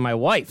course. And my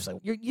wife's like,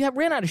 you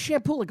ran out of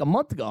shampoo like a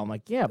month ago. I'm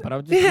like, yeah, but I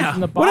was just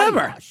using the body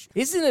wash.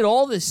 Isn't it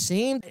all the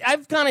same?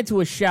 I've gone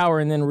into a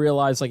shower and then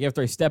realized, like,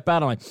 after I step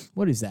out, I'm like,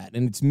 what is that?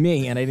 And it's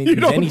me, and I didn't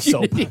use any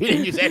soap. You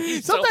didn't use any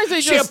soap. Sometimes I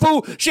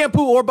just...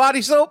 Shampoo or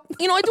body soap?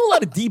 You know, I do a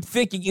lot of deep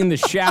thinking in the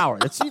shower.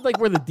 That's like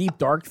where the deep,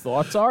 dark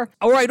thoughts are.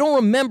 Or I don't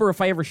remember if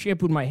I ever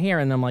shampooed my hair,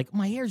 and I'm like,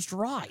 my hair's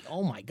dry.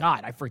 Oh, my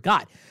God, I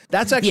forgot.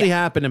 That's actually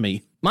happened to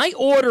me. My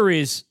order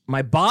is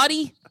my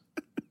body,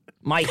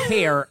 my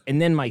hair,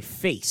 and then my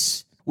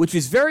face, which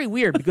is very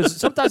weird because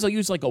sometimes I'll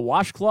use like a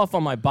washcloth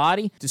on my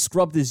body to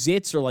scrub the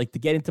zits or like to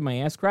get into my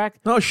ass crack.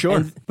 Oh,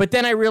 sure. But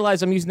then I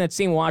realize I'm using that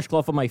same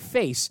washcloth on my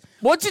face.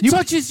 Once it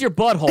touches your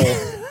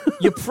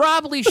butthole, you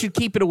probably should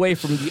keep it away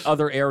from the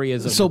other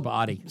areas of your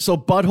body. So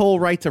butthole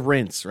right to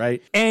rinse,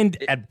 right? And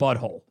at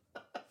butthole.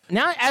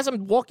 Now, as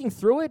I'm walking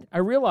through it, I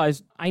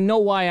realize I know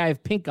why I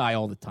have pink eye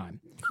all the time.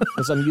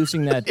 because I'm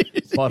using that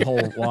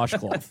butthole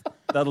washcloth.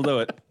 That'll do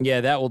it.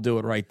 Yeah, that will do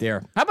it right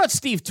there. How about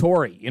Steve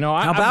Torrey? You know,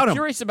 I'm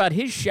curious about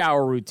his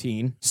shower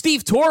routine.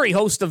 Steve Torrey,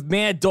 host of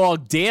Mad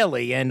Dog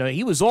Daily, and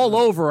he was all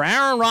over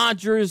Aaron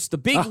Rodgers, the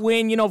big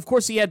win. You know, of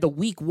course, he had the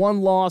week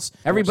 1 loss.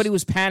 Everybody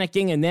was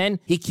panicking, and then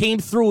he came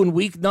through in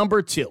week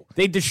number 2.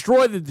 They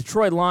destroyed the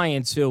Detroit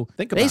Lions, who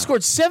they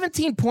scored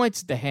 17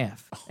 points at the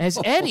half. As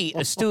Eddie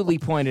astutely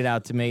pointed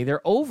out to me, their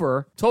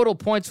over total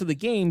points for the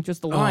game,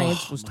 just the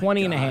Lions, was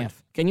 20 and a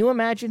half. Can you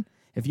imagine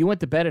if you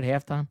went to bed at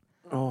halftime?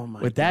 Oh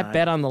my With that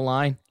bet on the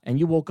line, and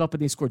you woke up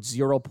and they scored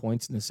 0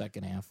 points in the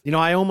second half. You know,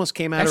 I almost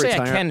came out of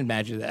retirement. I can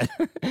imagine that.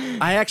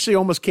 I actually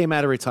almost came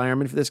out of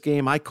retirement for this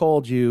game. I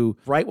called you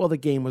right while the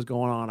game was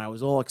going on. I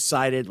was all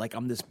excited, like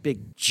I'm this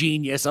big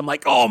genius. I'm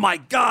like, oh my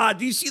God,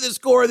 do you see the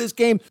score of this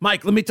game?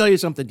 Mike, let me tell you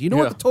something. Do you know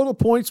what the total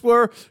points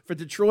were for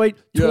Detroit?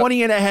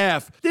 20 and a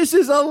half. This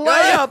is a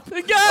layup.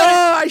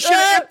 I should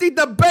have emptied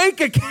the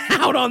bank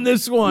account on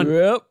this one.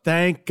 Yep.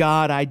 Thank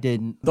God I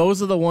didn't.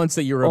 Those are the ones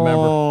that you remember.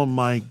 Oh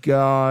my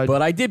God.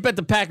 But I did bet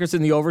the Packers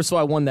in the over, so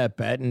I won that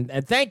bet.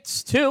 And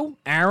thanks to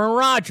Aaron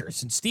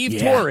Rodgers and Steve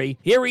Torrey,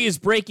 here he is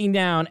breaking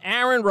down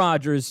Aaron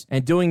Rodgers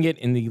and doing it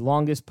in the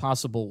longest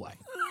possible way.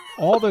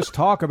 All this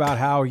talk about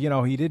how, you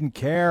know, he didn't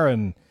care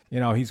and, you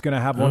know, he's going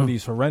to have one of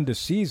these horrendous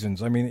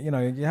seasons. I mean, you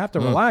know, you have to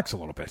relax a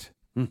little bit.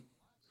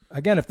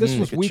 Again, if this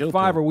was week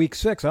 5 or week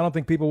 6, I don't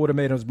think people would have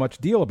made as much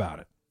deal about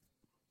it.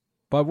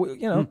 But,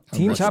 you know,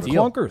 teams have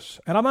clunkers.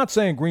 And I'm not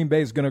saying Green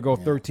Bay is going to go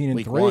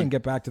 13-3 and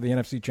get back to the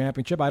NFC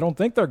Championship. I don't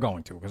think they're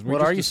going to, because we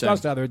just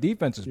discussed how their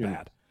defense is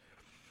bad.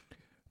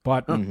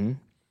 But to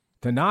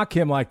knock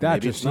him like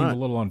that just seemed a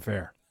little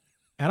unfair.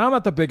 And I'm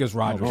not the biggest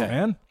Rodgers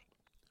fan.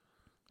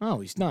 Oh,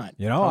 he's not.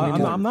 You know,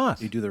 I'm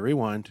not. You do the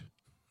rewind.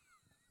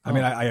 I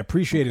mean, I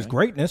appreciate his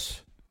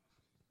greatness.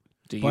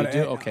 Do you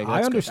do? Okay,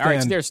 I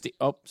understand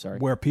good.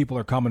 where people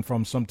are coming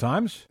from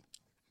sometimes.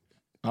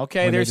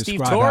 Okay, there's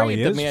Steve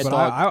Torrey.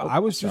 I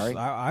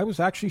was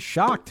actually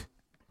shocked.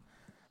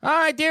 All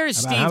right, there's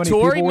Steve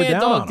Torrey, Mad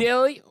Dog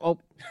Daily. Oh,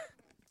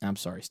 I'm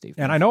sorry, Steve.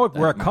 And I know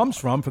where it comes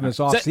from this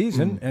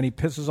offseason, and he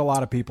pisses a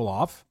lot of people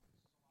off.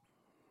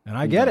 And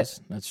I get it.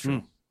 That's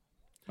true.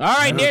 All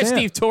right, there's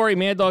Steve Torrey,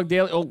 Mad Dog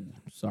Daily. Oh,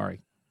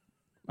 sorry.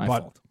 My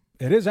fault.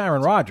 It is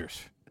Aaron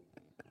Rodgers.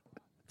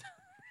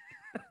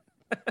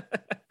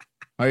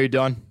 Are you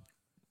done?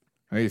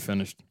 Are you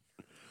finished?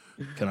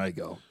 Can I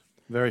go?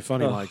 Very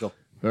funny, Michael.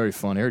 Very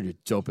funny. I heard your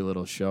dopey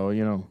little show.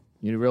 You know,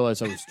 you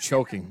realize I was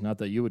choking. Not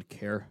that you would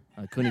care.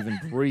 I couldn't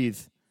even breathe.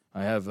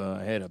 I had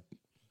a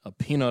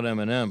peanut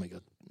M&M. It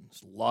got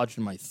lodged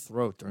in my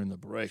throat during the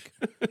break.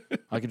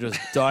 I could just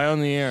die on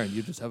the air, and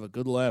you just have a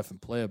good laugh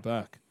and play it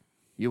back.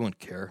 You wouldn't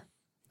care.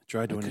 I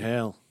tried to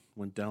inhale.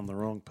 Went down the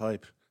wrong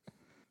pipe.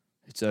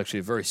 It's actually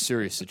a very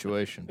serious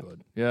situation, but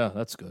yeah,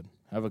 that's good.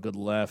 Have a good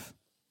laugh.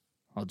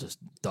 I'll just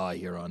die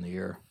here on the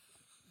air.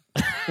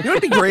 You know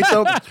what would be great,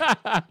 though?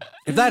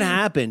 If that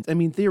happened, I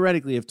mean,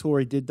 theoretically, if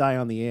Torrey did die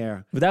on the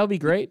air. But that would be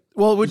great.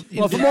 Well,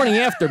 for morning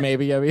after,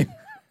 maybe. I mean,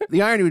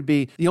 the irony would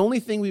be, the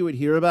only thing we would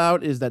hear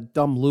about is that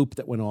dumb loop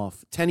that went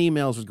off. 10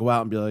 emails would go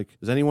out and be like,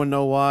 does anyone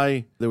know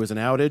why there was an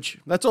outage?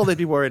 That's all they'd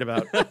be worried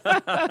about.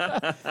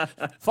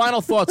 Final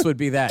thoughts would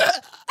be that.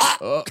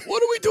 What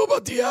do we do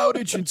about the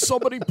outage and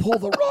somebody pull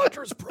the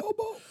Rodgers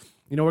promo?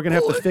 You know, we're gonna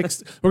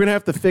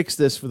have to fix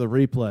this for the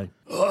replay.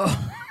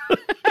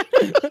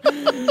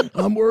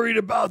 I'm worried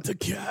about the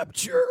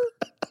capture.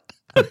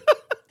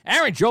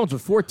 Aaron Jones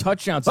with 4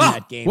 touchdowns in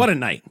that game. What a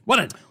night.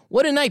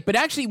 What a night. But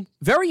actually,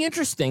 very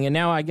interesting, and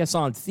now I guess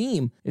on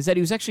theme, is that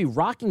he was actually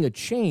rocking a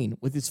chain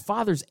with his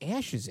father's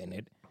ashes in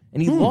it,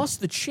 and he lost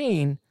the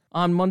chain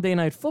on Monday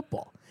Night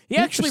Football. He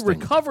actually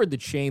recovered the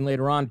chain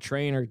later on,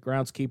 trainer,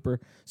 groundskeeper.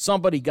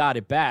 Somebody got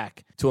it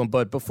back to him.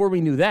 But before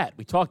we knew that,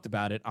 we talked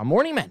about it on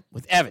Morning Men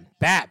with Evan,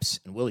 Babs,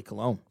 and Willie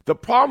Colon. The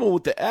problem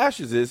with the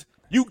ashes is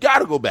you got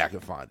to go back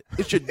and find it.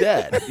 It's your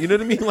dad. You know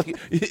what I mean? Like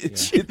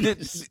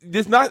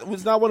it's not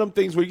one of them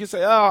things where you can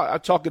say, "Oh, I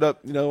chalk it up."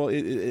 You know,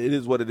 it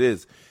is what it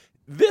is.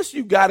 This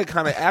you got to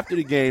kind of after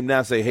the game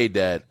now say, "Hey,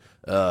 Dad,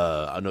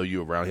 I know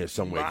you're around here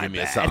somewhere. Give me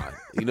a sign."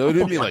 You know what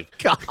I mean? Like,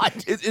 God,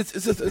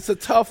 it's a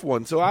tough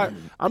one. So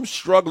I'm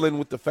struggling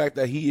with the fact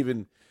that he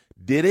even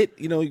did it.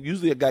 You know,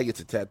 usually a guy gets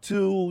a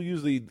tattoo.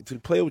 Usually to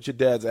play with your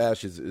dad's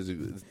ashes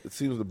it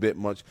seems a bit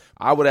much.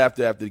 I would have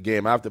to after the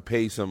game. I have to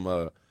pay some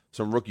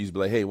rookies. Be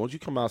like, hey, why don't you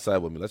come outside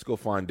with me? Let's go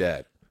find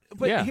Dad.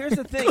 But here's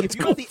the thing: if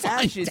you put the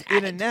ashes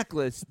in a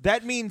necklace,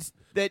 that means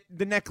that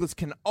the necklace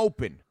can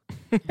open.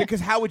 Because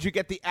how would you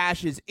get the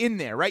ashes in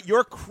there, right?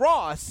 Your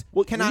cross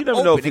cannot you never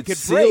open. know if it it's could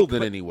sealed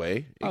break, in any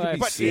way. It could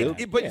be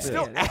sealed. But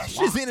still,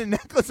 ashes in a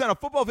necklace on a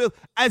football field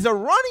as a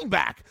running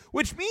back,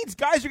 which means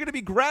guys are going to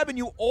be grabbing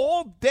you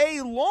all day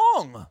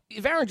long.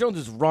 If Aaron Jones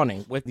is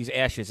running with these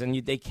ashes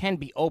and they can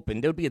be open,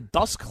 there would be a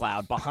dust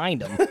cloud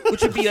behind him,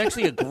 which would be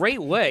actually a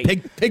great way.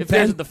 If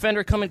there's a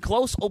defender coming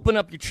close, open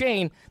up your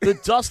chain, the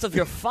dust of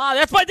your father.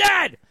 That's my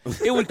dad!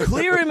 It would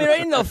clear him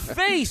right in the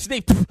face.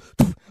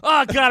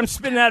 Oh, God, I'm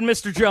spitting out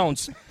Mr.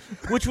 Jones,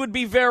 which would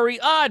be very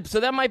odd. So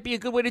that might be a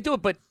good way to do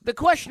it. But the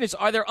question is,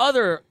 are there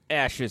other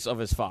ashes of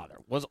his father?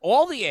 was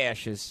all the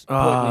ashes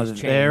put in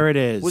his chain? There it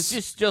is. Was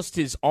this just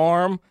his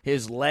arm,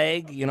 his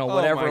leg,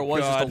 whatever it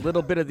was, just a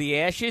little bit of the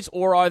ashes?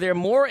 Or are there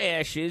more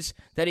ashes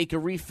that he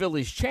could refill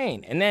his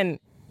chain? And then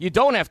you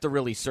don't have to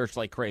really search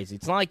like crazy.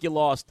 It's not like you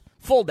lost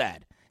full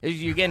dad.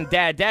 You're getting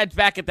dad. Dad's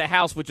back at the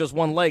house with just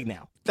one leg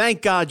now.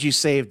 Thank God you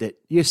saved it.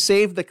 You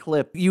saved the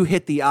clip. You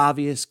hit the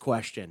obvious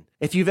question.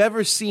 If you've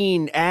ever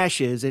seen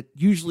ashes, it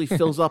usually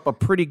fills up a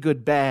pretty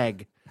good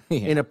bag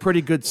in a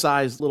pretty good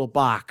sized little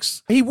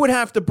box. He would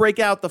have to break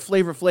out the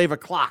Flavor Flav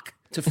clock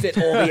to fit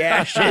all the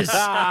ashes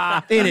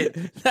in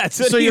it. That's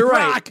so you're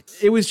right.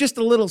 It was just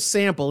a little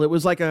sample. It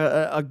was like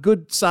a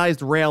good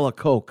sized rail of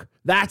Coke.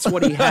 That's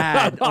what he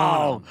had.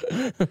 Oh,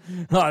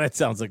 that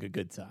sounds like a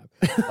good time.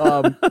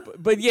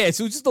 But yeah,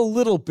 so just a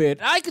little bit.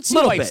 I could see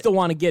why you still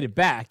want to get it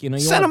back. You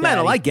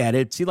Sentimental, I get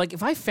it. See, like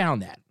if I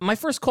found that, my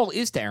first call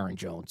is to Aaron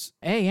Jones.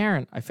 Hey,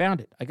 Aaron, I found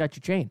it. I got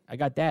your chain. I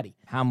got Daddy.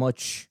 How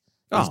much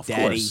is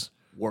Daddy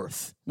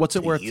worth? What's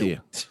it worth to you?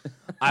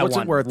 What's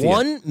it worth to you?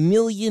 $1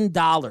 million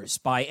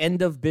by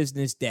end of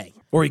business day.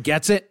 Or he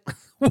gets it?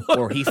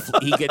 Or he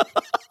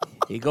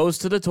goes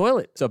to the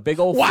toilet. It's a big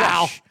old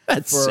flush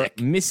that's for sick.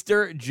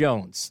 Mr.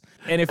 Jones.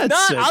 And if That's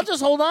not, sick. I'll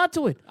just hold on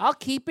to it. I'll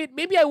keep it.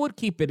 Maybe I would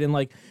keep it.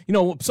 And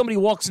somebody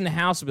walks in the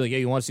house and be like, hey,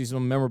 you want to see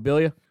some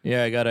memorabilia?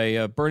 Yeah, I got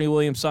a Bernie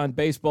Williams signed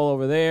baseball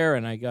over there,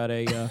 and I got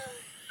a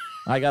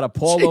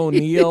Paul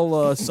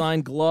O'Neill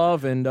signed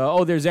glove, and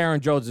there's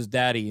Aaron Jones'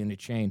 daddy in the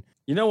chain.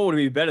 You know what would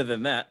be better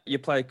than that? You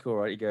play it cool,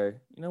 right? You go,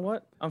 you know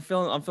what? I'm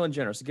feeling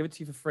generous. So give it to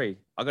you for free.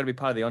 I got to be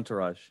part of the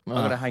entourage. I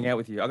got to hang out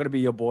with you. I got to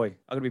be your boy.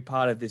 I got to be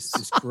part of this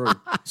crew.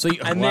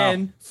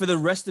 Then for the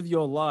rest of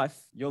your life,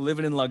 you're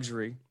living in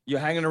luxury.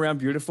 You're hanging around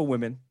beautiful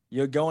women.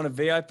 You're going to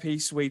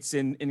VIP suites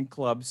in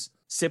clubs,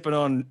 sipping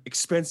on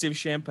expensive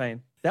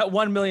champagne. That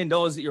 $1 million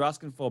that you're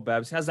asking for,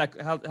 Babs, how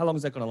long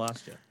is that going to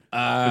last you? Wait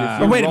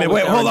a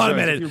minute. Hold on a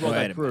minute.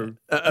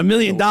 $1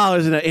 million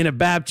in a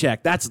Bab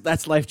check.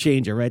 That's life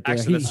changer right there.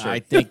 Actually, that's true. I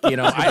think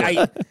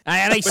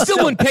I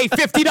still wouldn't pay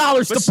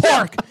 $50 to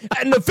park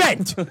at an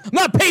event. I'm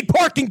not a paid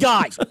parking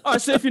guy. All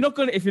right, so if you're not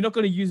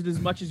gonna use it as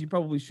much as you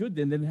probably should,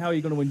 then how are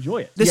you gonna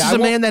enjoy it? This is a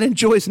man that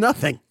enjoys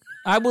nothing.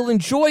 I will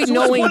enjoy So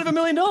knowing what's $1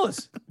 million?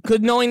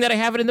 knowing that I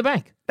have it in the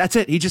bank. That's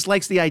it. He just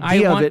likes the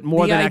idea of want it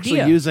more the than idea.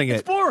 actually using it.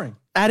 It's boring.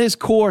 At his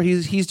core,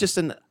 he's just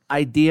an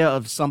idea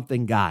of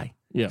something guy.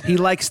 Yeah. He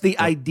likes the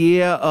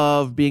idea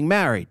of being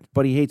married,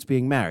 but he hates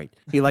being married.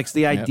 He likes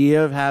the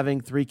idea of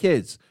having 3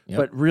 kids,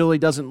 but really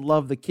doesn't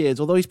love the kids,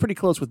 although he's pretty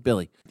close with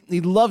Billy.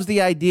 He loves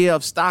the idea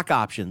of stock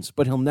options,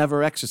 but he'll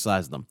never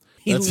exercise them.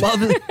 He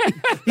loves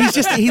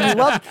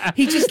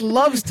he just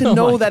loves to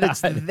know that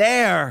it's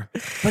there,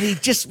 but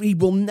he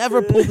will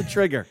never pull the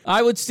trigger.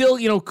 I would still,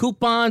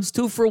 coupons,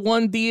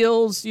 2-for-1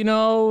 deals, the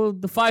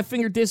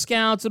 5-finger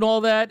discounts and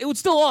all that. It would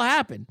still all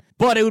happen.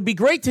 But it would be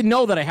great to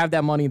know that I have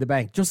that money in the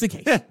bank, just in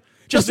case.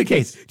 Just in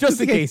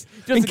case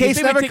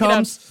never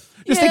comes.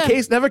 Just in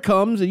case never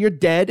comes, and you're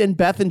dead, and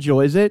Beth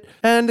enjoys it,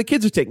 and the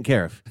kids are taken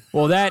care of.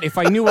 Well, if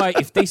I knew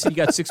if they said you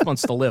got 6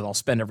 months to live, I'll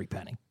spend every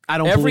penny. I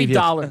don't every believe you.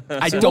 dollar.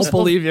 I don't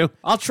believe you.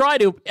 I'll try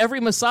to.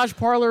 Every massage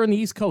parlor in the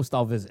East Coast,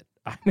 I'll visit.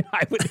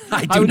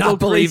 I do not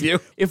believe you.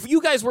 If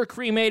you guys were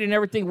cremated and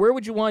everything, where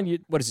would you want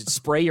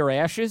spray your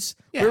ashes?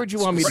 Yeah. Where would you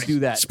want me to do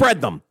that?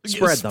 Spread them.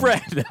 Spread them.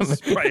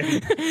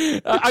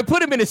 I put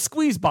them in a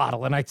squeeze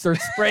bottle and I start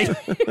spraying.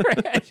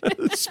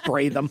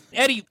 Spray them.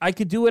 Eddie, I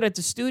could do it at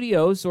the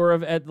studios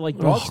or at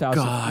Dog's house.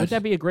 God. Would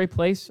that be a great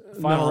place?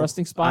 Final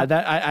resting spot?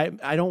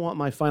 I don't want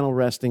my final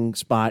resting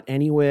spot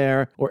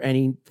anywhere or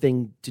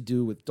anything to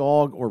do with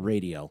dog or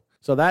radio.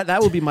 So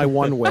that would be my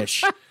one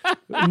wish.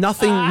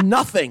 Nothing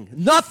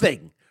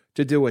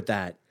to do with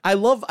that. I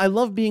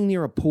love being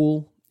near a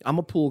pool. I'm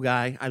a pool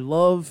guy.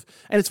 And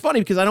it's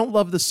funny because I don't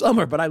love the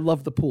summer, but I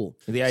love the pool.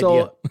 The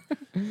idea.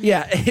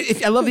 Yeah,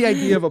 I love the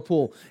idea of a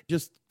pool.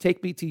 Just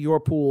take me to your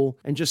pool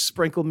and just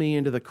sprinkle me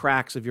into the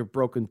cracks of your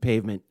broken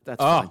pavement.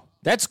 That's fine.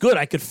 That's good.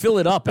 I could fill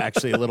it up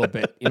actually a little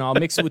bit. I'll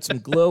mix it with some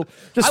glue.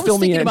 Just fill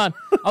me in. I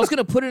was going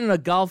to put it in a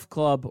golf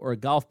club or a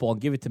golf ball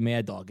and give it to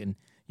Mad Dog, and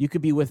you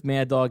could be with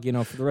Mad Dog,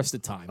 for the rest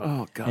of the time.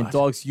 Oh God! And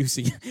Dog's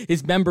using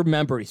his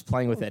member. He's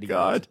playing with Eddie.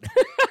 God.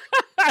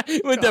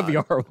 Wouldn't that be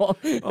horrible?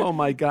 Oh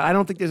my God! I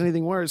don't think there's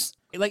anything worse.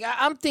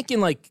 I'm thinking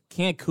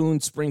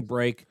Cancun spring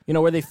break,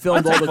 where they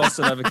filmed all the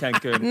Boston over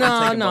Cancun.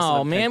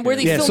 No, man. Where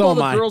they filmed all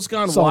the Girls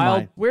Gone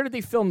Wild. Where did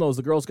they film those?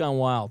 The Girls Gone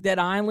Wild. That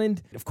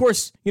island. Of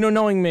course,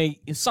 knowing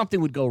me, if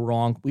something would go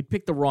wrong, we'd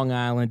pick the wrong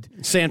island.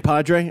 San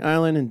Padre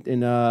Island,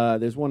 and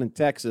there's one in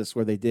Texas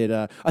where they did.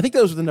 I think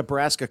those were the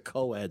Nebraska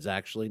co-eds.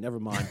 Actually, never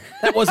mind.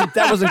 That wasn't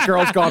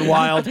Girls Gone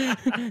Wild.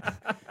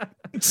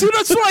 See,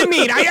 that's what I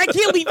mean. I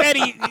can't leave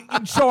Eddie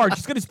in charge.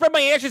 He's going to spread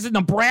my ashes in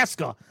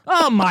Nebraska.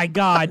 Oh, my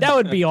God. That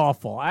would be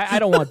awful. I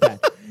don't want that.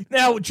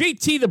 Now,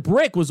 JT the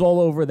Brick was all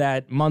over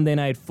that Monday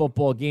Night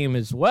Football game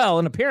as well.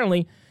 And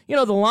apparently,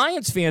 the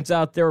Lions fans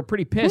out there are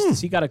pretty pissed as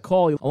he got a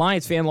call. A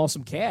Lions fan lost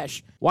some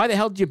cash. Why the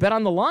hell did you bet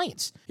on the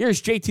Lions?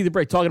 Here's JT the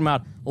Brick talking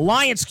about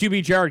Lions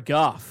QB Jared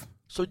Goff.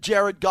 So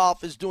Jared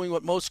Goff is doing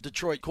what most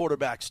Detroit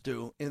quarterbacks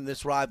do in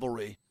this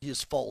rivalry. He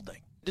is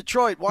folding.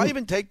 Detroit, why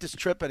even take this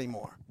trip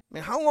anymore? I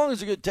mean, how long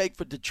is it going to take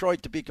for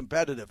Detroit to be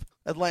competitive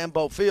at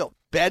Lambeau Field?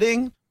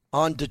 Betting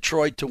on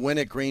Detroit to win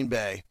at Green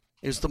Bay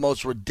is the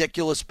most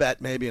ridiculous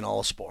bet maybe in all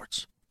of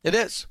sports. It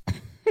is.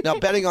 Now,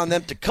 betting on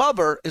them to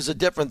cover is a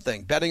different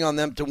thing. Betting on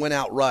them to win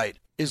outright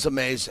is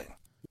amazing.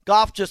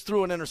 Goff just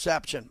threw an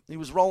interception. He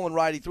was rolling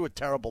right. He threw a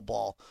terrible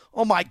ball.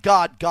 Oh, my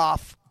God,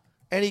 Goff.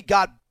 And he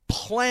got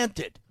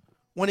planted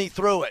when he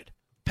threw it.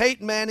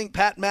 Peyton Manning,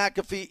 Pat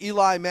McAfee,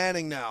 Eli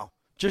Manning now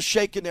just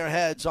shaking their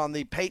heads on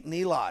the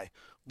Peyton-Eli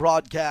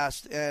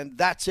broadcast, and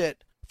that's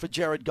it for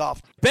Jared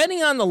Goff.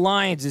 Betting on the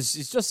Lions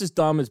is just as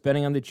dumb as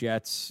betting on the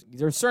Jets.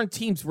 There are certain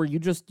teams where you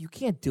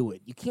can't do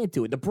it. You can't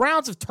do it. The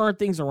Browns have turned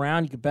things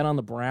around. You can bet on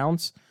the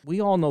Browns.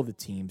 We all know the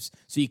teams,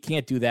 so you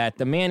can't do that.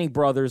 The Manning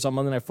brothers on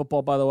Monday Night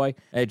Football, by the way,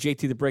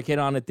 JT the Brick hit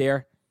on it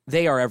there.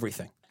 They are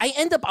everything.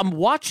 I'm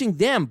watching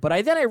them, but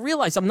then I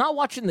realize I'm not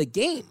watching the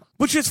game,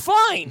 which is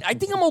fine. I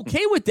think I'm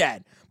okay with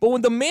that. But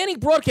when the Manning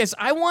broadcast,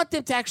 I want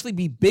them to actually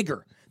be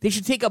bigger. They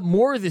should take up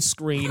more of the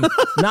screen,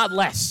 not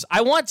less.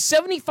 I want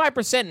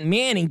 75%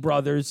 Manning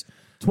brothers,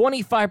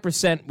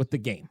 25% with the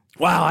game.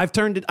 Wow, I've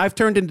turned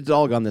into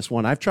dog on this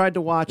one. I've tried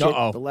to watch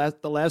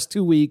it the last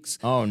 2 weeks.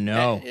 Oh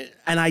no.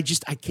 And I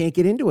can't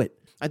get into it.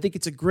 I think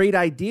it's a great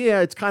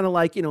idea. It's kind of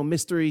like,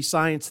 Mystery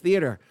Science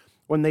Theater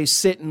when they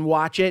sit and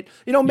watch it.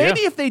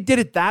 Maybe if they did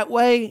it that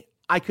way,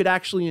 I could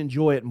actually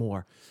enjoy it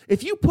more.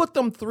 If you put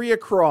them three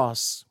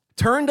across,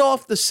 turned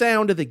off the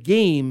sound of the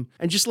game,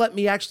 and just let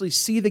me actually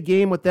see the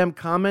game with them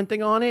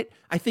commenting on it,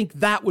 I think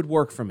that would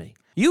work for me.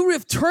 You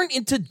have turned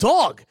into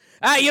dog.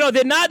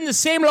 They're not in the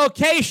same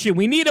location.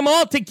 We need them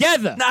all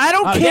together. No, I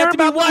don't care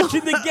about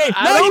watching the game.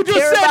 I don't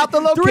care about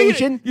the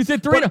location. You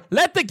said 3.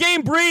 Let the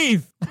game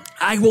breathe.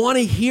 I want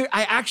to hear.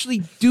 I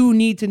actually do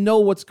need to know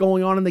what's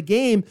going on in the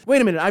game.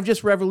 Wait a minute. I've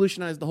just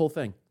revolutionized the whole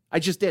thing. I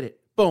just did it.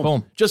 Boom.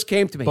 Boom. Just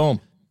came to me.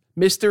 Boom.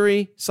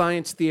 Mystery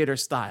Science Theater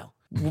style.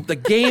 The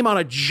game on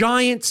a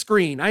giant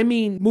screen. I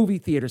mean, movie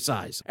theater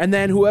size. And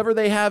then whoever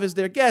they have as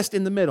their guest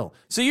in the middle.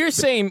 So you're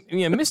saying,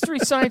 Mystery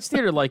Science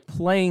Theater, like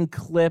playing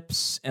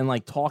clips and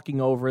like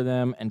talking over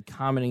them and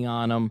commenting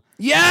on them.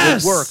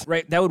 Yes! Would work,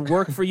 right? That would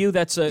work for you?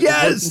 That's a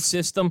yes! working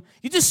system?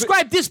 You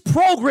described this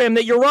program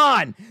that you're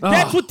on.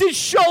 That's what this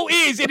show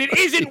is, and it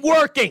isn't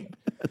working.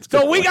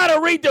 So we got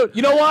to redo.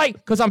 You know why?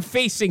 Because I'm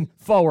facing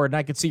forward, and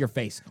I can see your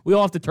face. We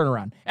all have to turn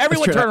around.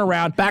 Everyone turn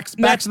around. Backs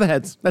of the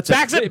heads. That's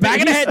back of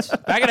the heads.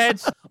 Back of the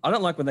heads. I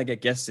don't like when they get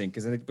guests in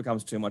because then it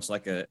becomes too much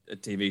like a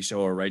TV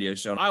show or a radio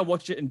show. I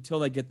watch it until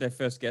they get their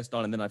first guest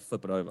on, and then I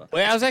flip it over.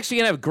 Well, I was actually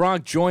going to have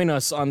Gronk join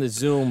us on the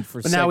Zoom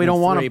for but now we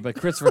don't want 3, him. But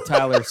Christopher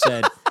Tyler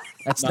said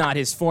that's not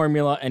his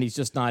formula, and he's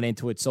just not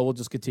into it. So we'll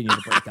just continue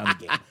to break down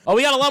the game. Oh,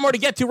 we got a lot more to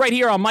get to right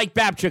here on Mike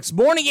Babchick's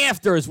Morning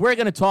Afters. We're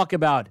going to talk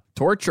about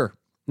torture,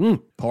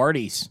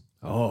 parties,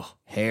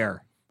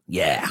 hair.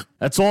 Yeah.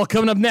 That's all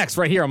coming up next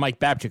right here on Mike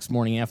Babchick's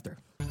Morning After.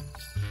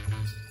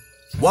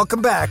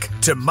 Welcome back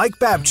to Mike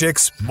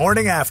Babchick's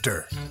Morning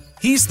After.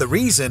 He's the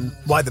reason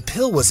why the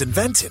pill was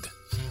invented.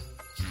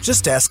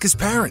 Just ask his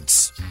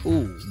parents.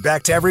 Ooh.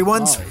 Back to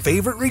everyone's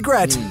favorite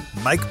regret,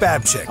 Mike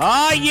Babchick.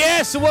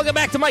 Yes, so welcome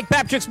back to Mike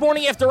Babchick's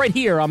Morning After right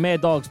here on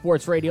Mad Dog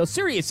Sports Radio,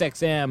 Sirius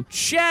XM,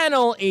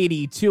 Channel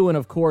 82, and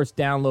of course,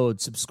 download,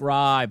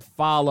 subscribe,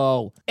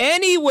 follow,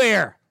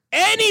 anywhere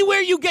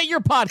you get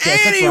your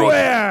podcast.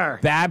 Anywhere!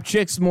 Right.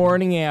 Babchick's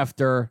Morning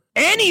After.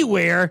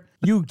 Anywhere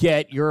you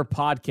get your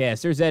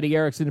podcast. There's Eddie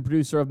Erickson, the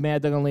producer of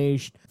Mad Dog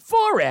Unleashed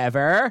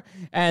forever.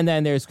 And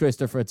then there's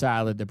Christopher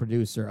Tyler, the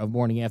producer of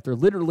Morning After,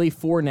 literally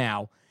for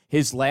now,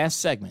 his last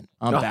segment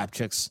on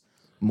Babchick's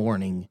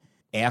Morning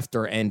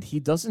After. And he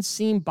doesn't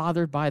seem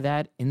bothered by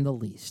that in the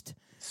least.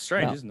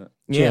 Strange, isn't it?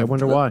 Yeah, I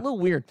wonder why. A little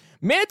weird.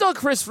 Mad Dog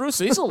Chris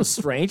Russo, he's a little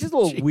strange. He's a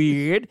little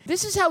weird.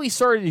 This is how he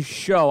started his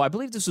show. I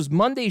believe this was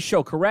Monday's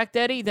show, correct,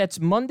 Eddie? That's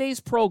Monday's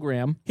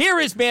program. Here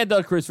is Mad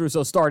Dog Chris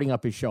Russo starting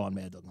up his show on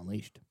Mad Dog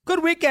Unleashed.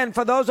 Good weekend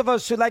for those of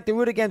us who like to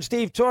root against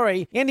Steve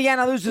Torrey.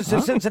 Indiana loses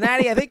to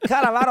Cincinnati. I think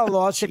Colorado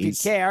lost, if you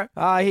care.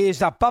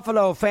 He's a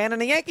Buffalo fan,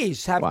 and the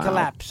Yankees have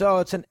collapsed. So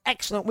it's an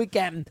excellent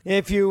weekend.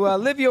 If you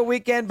live your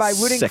weekend by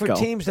rooting for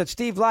teams that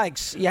Steve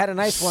likes, you had a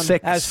nice one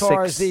as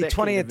far as the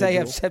 20th day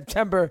of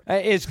September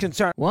is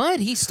concerned. What?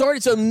 He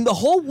started, so the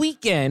whole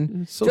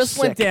weekend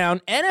went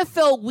down.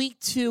 NFL Week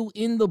 2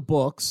 in the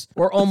books.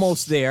 We're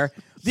almost there.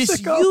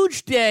 This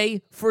huge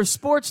day for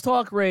sports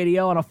talk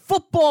radio on a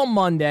football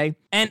Monday,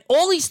 and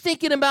all he's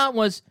thinking about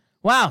was,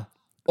 wow,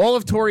 all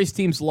of Torrey's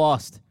teams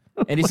lost,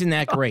 and isn't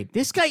that great?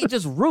 This guy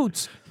just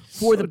roots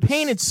for the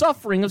pain and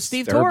suffering of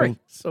Steve Torrey.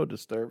 So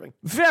disturbing.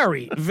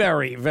 Very,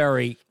 very,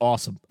 very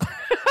awesome.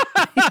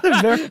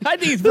 I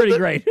think he's pretty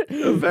great.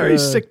 A very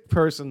sick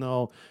person,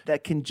 though,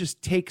 that can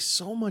just take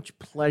so much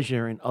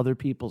pleasure in other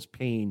people's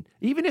pain,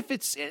 even if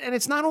it's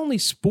not only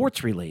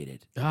sports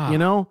related,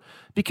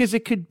 because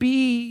it could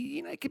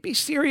be, it could be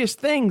serious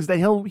things that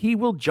he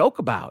will joke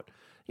about.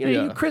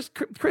 Chris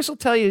will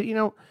tell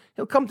you,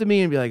 he'll come to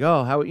me and be like,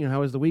 oh, how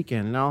was the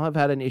weekend? And I'll have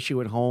had an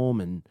issue at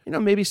home and,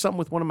 maybe something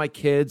with one of my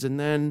kids. And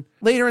then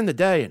later in the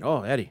day, and,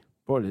 oh, Eddie,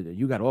 boy,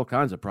 you got all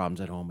kinds of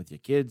problems at home with your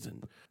kids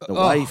and the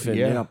wife.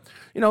 And,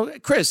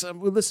 Chris,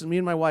 listen, me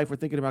and my wife were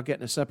thinking about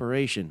getting a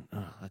separation.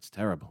 Oh, that's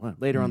terrible. Huh?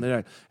 Later on the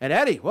day. And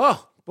Eddie, whoa,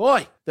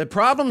 boy, the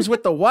problems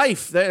with the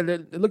wife,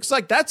 it looks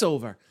like that's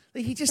over.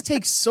 He just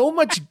takes so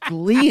much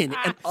glee in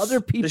other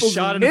people's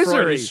misery. The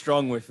Schadenfreude is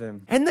strong with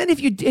him. And then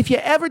if you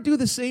ever do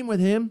the same with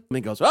him,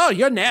 he goes, "Oh,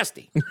 you're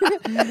nasty.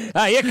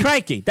 You're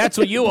cranky. That's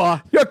what you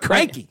are. You're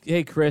cranky."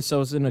 Hey, Chris, I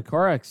was in a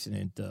car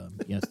accident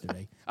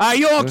yesterday. Are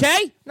you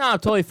okay? No, I'm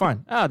totally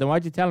fine. Oh, then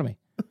why'd you tell me?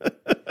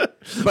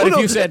 But if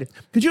you said,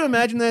 could you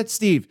imagine that,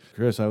 Steve?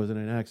 Chris, I was in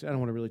an accident. I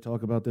don't want to really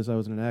talk about this. I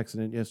was in an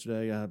accident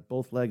yesterday.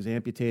 Both legs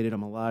amputated.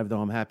 I'm alive,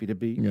 though. I'm happy to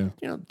be.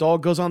 Yeah.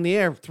 Dog goes on the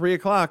air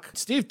 3:00.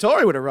 Steve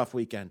Torrey with a rough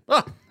weekend.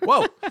 Oh,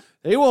 whoa.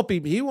 He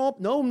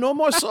won't. No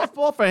more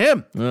softball for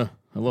him.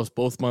 I lost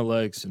both my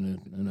legs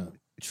in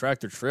a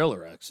tractor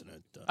trailer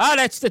accident.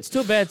 That's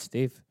too bad,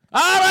 Steve.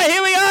 All right,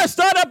 here we are.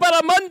 Start up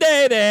on a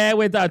Monday there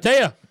with, I'll tell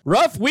you,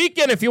 rough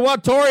weekend if you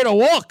want Torrey to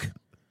walk.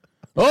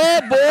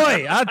 Oh,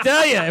 boy, I'll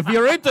tell you, if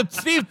you're into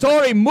Steve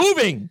Torrey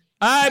moving,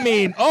 I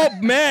mean, oh,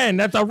 man,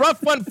 that's a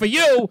rough one for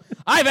you.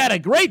 I've had a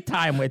great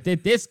time with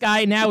it. This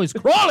guy now is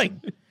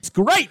crawling. It's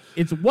great.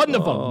 It's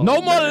wonderful.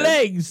 No more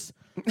legs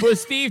for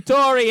Steve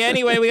Torrey.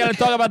 Anyway, we got to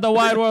talk about the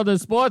wide world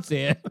of sports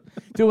here.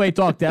 Two-way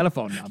talk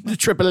telephone number.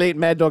 888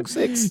 Mad Dog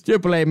 6.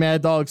 888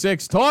 Mad Dog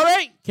 6.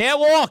 Torrey,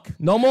 can't walk.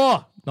 No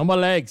more. No more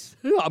legs.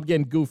 I'm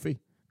getting goofy.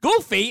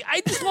 Goofy?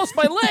 I just lost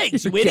my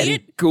legs, you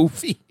idiot.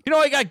 Goofy. You know,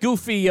 I got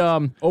goofy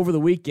over the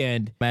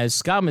weekend as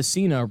Scott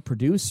Messina, our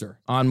producer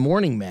on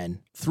Morning Men,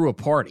 threw a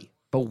party.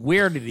 But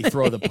where did he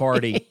throw the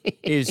party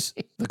is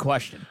the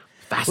question.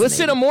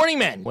 Listen to Morning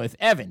Men with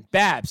Evan,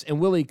 Babs, and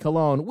Willie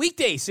Colon.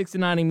 Weekdays, 6 to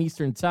 9 a.m.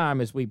 Eastern Time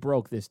as we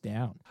broke this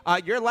down.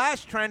 Your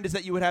last trend is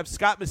that you would have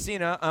Scott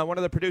Messina, one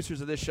of the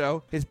producers of this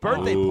show, his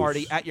birthday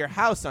party at your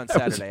house on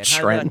Saturday. And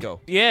how did that go?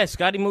 Yeah,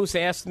 Scotty Moose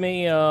asked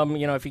me,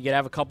 if he could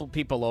have a couple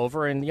people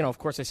over. And, of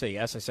course, I say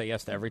yes. I say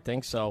yes to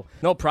everything, so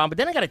no problem. But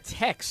then I got a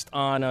text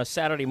on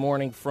Saturday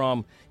morning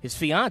from his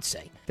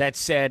fiance that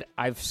said,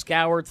 I've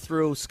scoured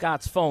through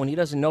Scott's phone. He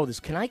doesn't know this.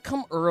 Can I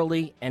come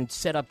early and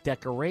set up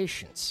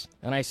decorations?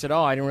 And I said,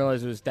 I didn't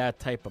realize it was that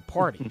type of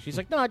party. She's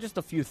like, no, just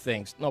a few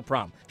things. No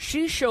problem.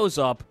 She shows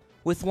up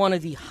with one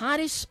of the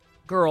hottest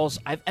girls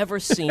I've ever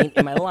seen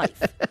in my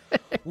life.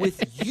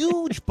 With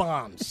huge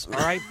bombs, all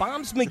right?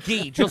 Bombs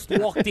McGee just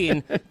walked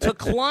in to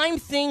climb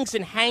things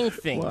and hang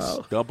things.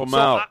 Wow. Dump them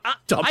out.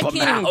 I can't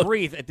even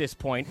breathe at this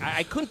point.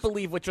 I couldn't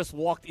believe what just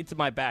walked into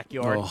my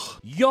backyard. Oh.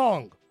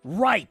 Young,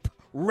 ripe,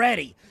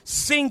 ready,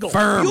 single,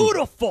 firm,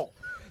 beautiful,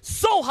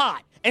 so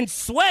hot. And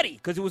sweaty,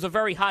 because it was a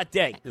very hot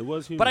day. It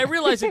was humid. But I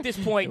realized at this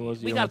point,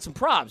 we got some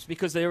props,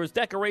 because there was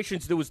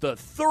decorations. There was the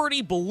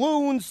 30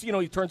 balloons.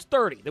 He turns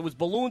 30. There was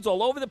balloons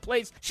all over the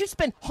place. She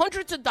spent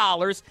hundreds of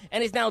dollars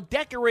and is now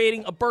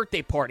decorating a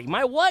birthday party.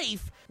 My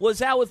wife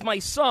was out with my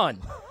son,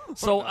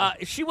 so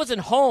she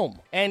wasn't home.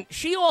 And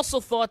she also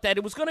thought that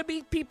it was going to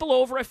be people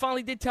over. I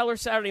finally did tell her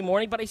Saturday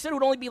morning, but I said it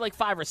would only be like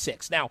 5 or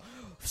 6. Now,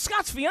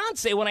 Scott's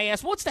fiance, when I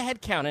asked, what's the head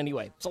count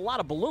anyway? It's a lot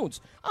of balloons.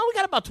 Oh, we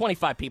got about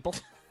 25 people.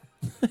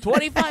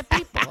 25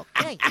 people.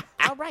 Okay.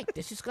 All right.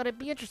 This is going to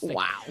be interesting.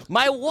 Wow.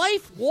 My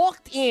wife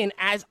walked in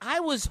as I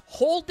was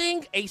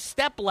holding a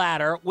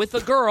stepladder with a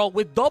girl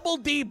with double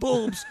D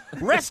boobs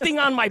resting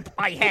on my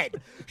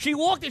head. She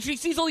walked in. She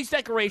sees all these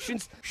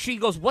decorations. She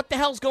goes, what the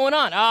hell's going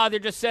on? They're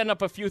just setting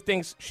up a few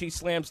things. She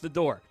slams the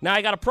door. Now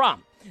I got a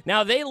problem.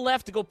 Now, they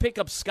left to go pick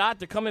up Scott.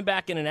 They're coming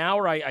back in an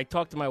hour. I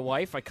talked to my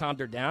wife. I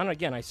calmed her down.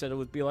 Again, I said it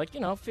would be like,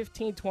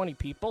 15, 20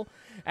 people.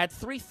 At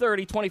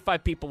 3:30,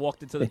 25 people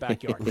walked into the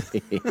backyard.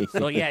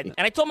 So, yeah. And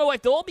I told my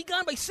wife, they'll all be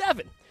gone by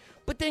 7.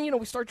 But then,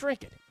 we start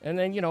drinking. And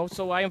then,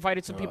 so I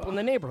invited some people in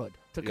the neighborhood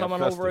to come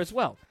on over as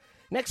well.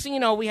 Next thing you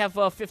know, we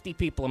have 50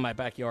 people in my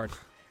backyard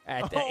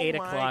at 8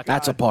 o'clock.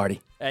 That's a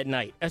party. At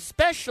night.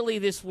 Especially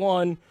this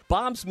one,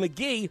 Bombs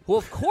McGee, who,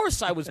 of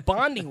course, I was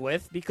bonding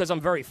with because I'm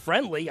very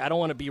friendly. I don't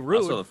want to be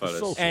rude. I saw the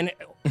photos. And,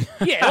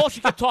 all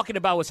she kept talking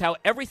about was how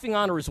everything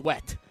on her is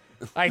wet.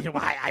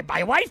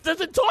 My wife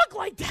doesn't talk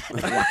like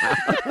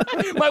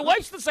that. My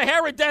wife's the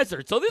Sahara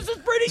Desert, so this is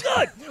pretty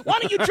good. Why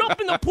don't you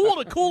jump in the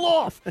pool to cool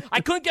off?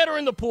 I couldn't get her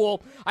in the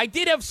pool. I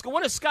did have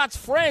one of Scott's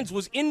friends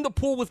was in the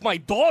pool with my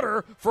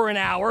daughter for an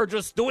hour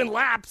just doing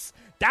laps.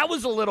 That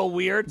was a little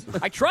weird.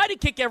 I tried to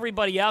kick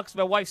everybody out because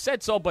my wife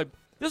said so, but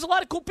there's a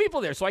lot of cool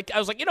people there. So I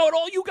was like, you know what,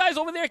 all you guys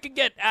over there can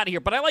get out of here.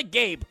 But I like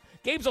Gabe.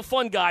 Gabe's a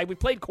fun guy. We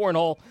played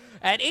cornhole.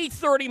 At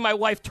 8:30, my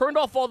wife turned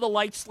off all the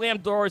lights,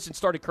 slammed doors, and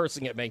started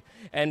cursing at me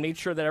and made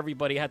sure that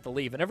everybody had to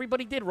leave. And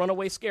everybody did run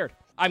away scared.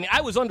 I mean,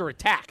 I was under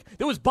attack.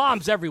 There was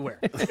bombs everywhere.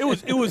 It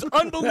was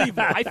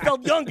unbelievable. I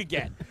felt young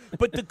again.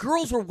 But the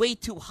girls were way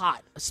too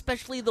hot,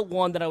 especially the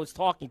one that I was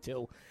talking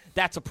to.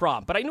 That's a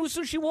problem. But I knew as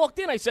soon as she walked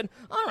in, I said,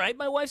 all right,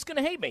 my wife's going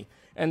to hate me.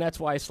 And that's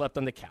why I slept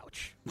on the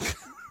couch.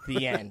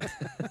 The end.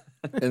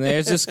 And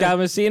there's this Scott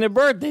Messina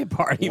birthday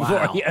party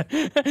for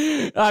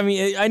you. I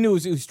mean, I knew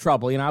it was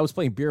trouble. I was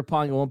playing beer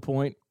pong at one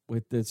point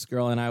with this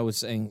girl, and I was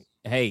saying,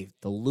 hey,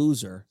 the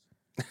loser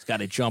has got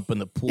to jump in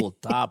the pool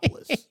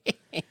topless.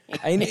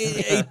 And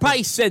he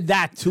probably said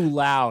that too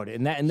loud,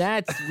 and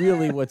that's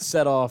really what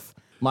set off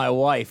my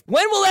wife.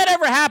 When will that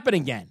ever happen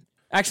again?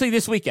 Actually,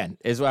 this weekend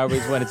is when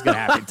it's going to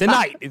happen.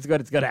 Tonight is when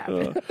it's going to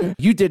happen.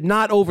 You did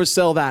not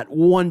oversell that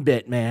one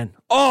bit, man.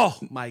 Oh,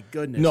 my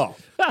goodness. No.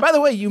 By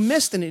the way, you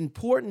missed an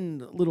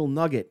important little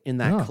nugget in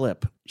that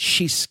clip.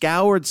 She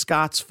scoured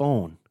Scott's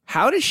phone.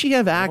 How does she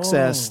have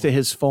access to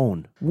his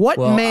phone? What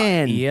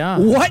man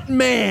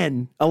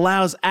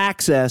allows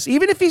access,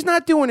 even if he's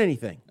not doing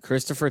anything?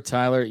 Christopher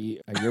Tyler,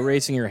 you're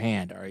raising your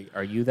hand.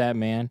 Are you that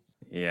man?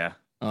 Yeah.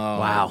 Oh,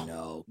 wow.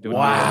 No.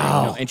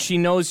 Wow. And she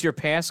knows your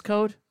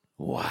passcode?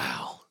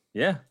 Wow.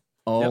 Yeah.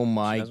 Oh,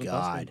 my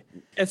God.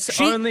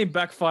 It's only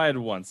backfired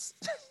once.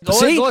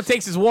 All it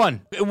takes is one.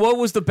 What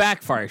was the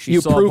backfire?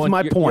 She saw proved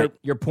my point.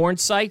 Your porn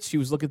sites? She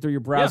was looking through your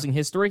browsing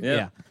history?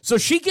 Yeah. So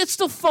she gets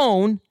the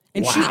phone,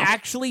 and she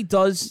actually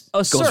does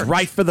a search. Goes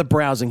right for the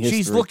browsing history.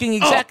 She's looking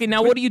exactly.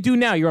 Now, what do you do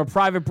now? You're on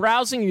private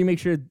browsing, and you make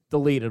sure to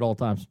delete at all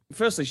times?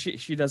 Firstly,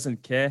 she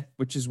doesn't care,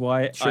 which is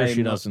why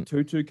I'm not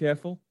too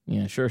careful.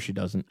 Yeah, sure she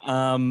doesn't.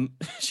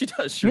 She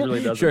does. She really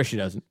doesn't. Sure she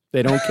doesn't.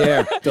 They don't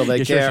care till they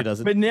care. Sure she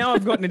doesn't. But now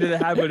I've gotten into the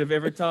habit of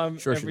every time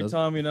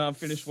I'm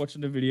finished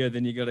watching the video,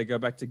 then you got to go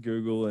back to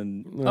Google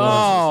and.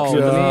 Oh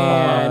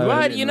man!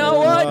 What? You know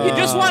what? You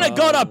just want to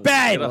go to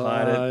bed.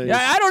 Hide it.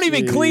 I don't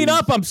even clean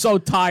up. I'm so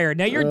tired.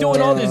 Now you're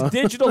doing all this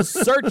digital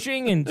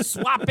searching and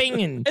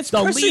swapping and It's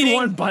deleting. pressing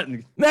one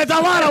button. That's a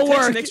lot of It takes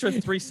work. an extra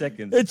 3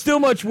 seconds. It's too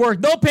much work.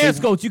 No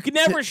passcodes. You can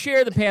never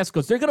share the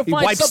passcodes. They're gonna He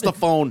find wipes something. the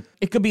phone.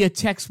 It could be a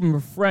text from a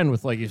friend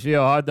with like, "You see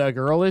how hot that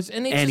girl is?"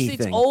 And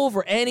it's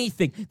over.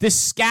 Anything. This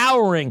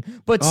scouring.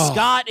 But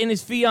Scott and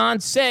his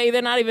fiance,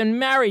 they're not even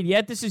married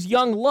yet. This is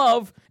young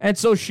love, and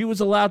so she was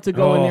allowed to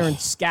go in there and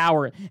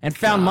scour it and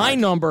found my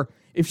number.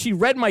 If she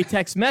read my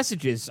text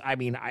messages, I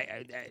mean,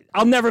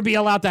 I'll never be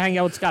allowed to hang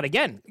out with Scott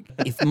again.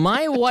 If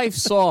my wife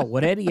saw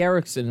what Eddie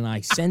Erickson and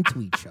I sent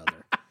to each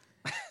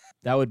other,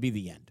 that would be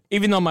the end.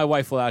 Even though my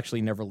wife will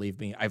actually never leave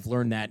me. I've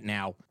learned that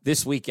now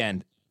this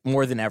weekend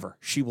more than ever.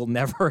 She will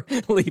never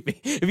leave me.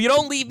 If you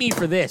don't leave me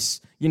for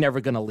this, you're never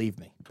going to leave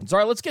me. So,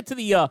 all right, let's get to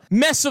the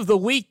mess of the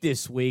week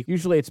this week.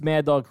 Usually it's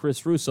Mad Dog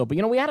Chris Russo. But,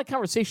 we had a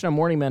conversation on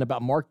Morning Men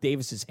about Mark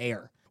Davis's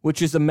hair,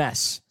 which is a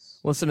mess.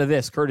 Listen to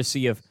this,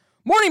 courtesy of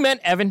Morning Men,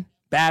 Evan,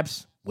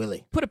 Babs,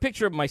 Willie. Put a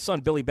picture of my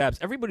son, Billy Babs.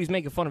 Everybody's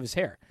making fun of his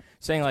hair,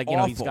 saying, like,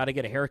 he's got to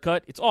get a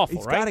haircut. It's awful,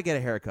 He's right? got to get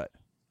a haircut.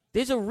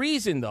 There's a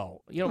reason,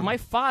 though. My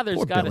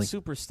father's got a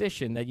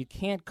superstition that you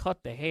can't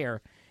cut the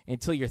hair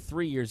until you're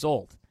 3 years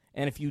old.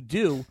 And if you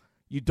do,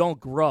 you don't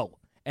grow.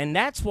 And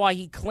that's why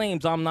he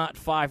claims I'm not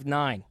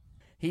 5'9".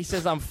 He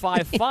says I'm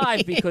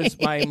 5'5" because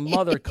my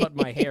mother cut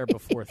my hair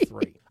before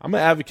 3. I'm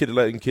an advocate of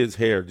letting kids'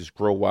 hair just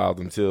grow wild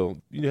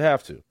until you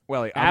have to.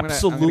 Well, I'm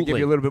Absolutely. going to give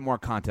you a little bit more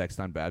context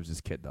on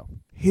Babs' kid, though.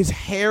 His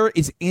hair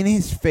is in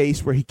his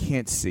face where he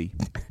can't see.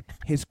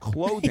 His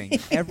clothing,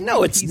 every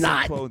piece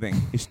of clothing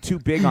is too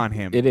big on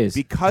him. It is.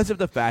 Because of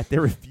the fact they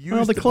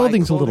refuse the to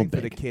clothing's buy a little clothing for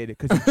the big. kid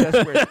because he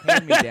just wears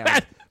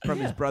hand-me-downs from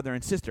his brother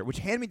and sister, which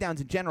hand-me-downs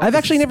in general. I've is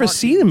actually a never smart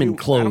seen thing them to in do. I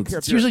don't clothes. care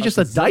if It's you're usually just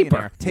a gazillionaire.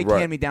 diaper. Take Right.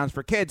 hand-me-downs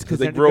for kids because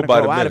They they're grow going to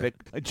by grow the out of minute.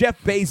 it.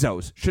 Jeff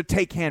Bezos should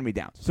take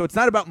hand-me-downs. So it's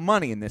not about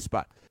money in this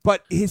spot.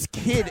 But his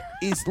kid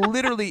is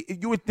literally,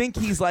 you would think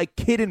he's like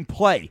Kid and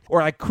Play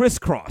or like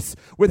Crisscross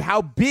with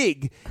how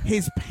big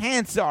his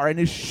pants are and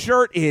his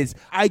shirt is.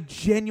 I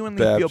genuinely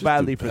Babs, feel just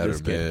badly do for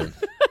this better, kid. man.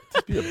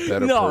 Just be a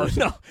better No,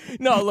 person.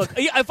 no. Look,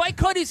 if I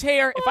cut his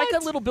hair, if I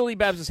cut little Billy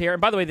Babs' hair, and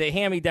by the way, the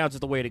hand-me-downs is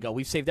the way to go.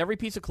 We've saved every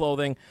piece of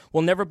clothing.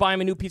 We'll never buy him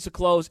a new piece of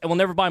clothes, and we'll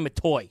never buy him a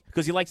toy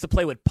because he likes to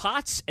play with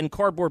pots and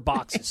cardboard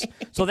boxes.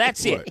 So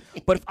that's it.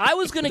 But if I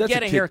was going to That's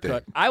get a a kid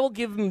haircut, thing. I will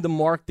give him the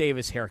Mark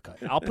Davis haircut.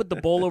 I'll put the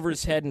bowl over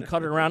his head and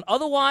cut it around.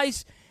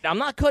 Otherwise, I'm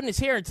not cutting his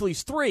hair until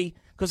he's 3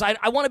 because I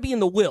want to be in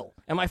the will.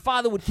 And my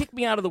father would kick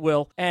me out of the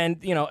will,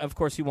 and, of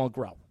course, he won't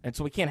grow. And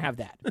so we can't have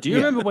that. Do you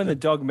remember when the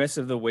dog mess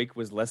of the week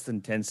was less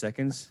than 10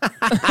 seconds?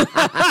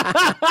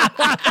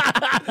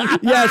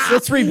 Yes,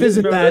 let's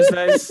revisit Remember that.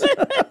 those days?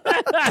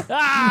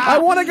 I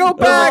want to go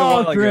back. while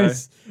ago.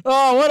 Chris.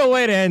 Oh, what a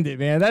way to end it,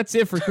 man. That's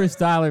it for Chris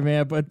Tyler,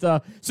 man.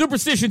 But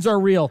superstitions are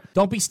real.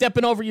 Don't be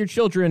stepping over your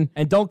children,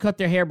 and don't cut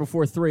their hair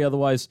before 3.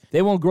 Otherwise,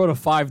 they won't grow to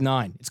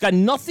 5'9". It's got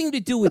nothing to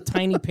do with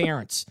tiny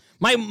parents.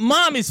 My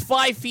mom is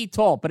 5 feet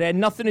tall, but it had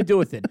nothing to do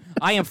with it.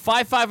 I am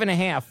 5'5" and a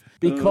half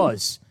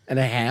because And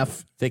a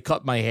half. they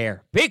cut my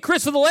hair. Hey,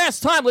 Chris, for the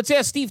last time, let's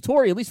ask Steve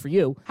Torrey, at least for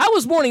you. How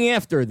was Morning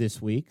After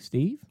this week,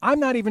 Steve? I'm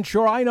not even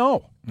sure I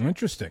know.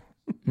 Interesting.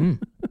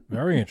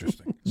 Very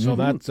interesting. So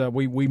that's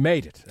we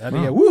made it.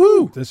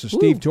 Woohoo! This is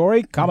Steve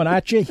Torrey coming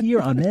at you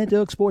here on Mad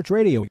Dog Sports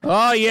Radio.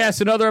 Oh,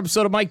 yes, another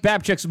episode of Mike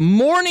Babchick's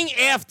Morning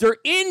After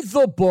in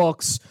the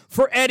books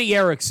for Eddie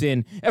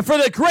Erickson and for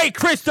the great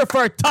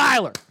Christopher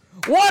Tyler.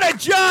 What a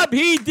job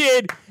he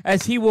did,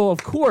 as he will,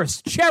 of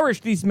course,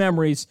 cherish these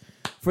memories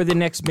for the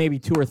next maybe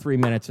 2 or 3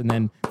 minutes and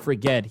then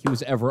forget he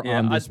was ever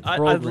on this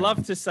program. I'd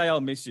love to say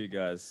I'll miss you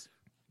guys,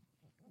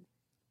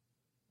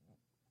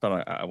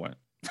 but I won't.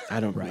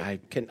 I don't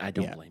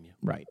blame you.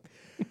 Right.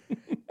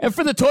 And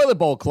for the Toilet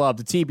Bowl Club,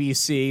 the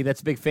TBC,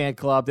 that's a big fan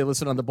club. They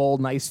listen on the bowl.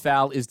 Nice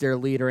Fowl is their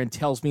leader and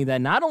tells me that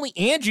not only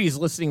Angie is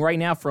listening right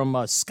now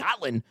from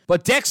Scotland,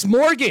 but Dex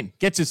Morgan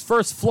gets his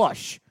first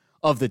flush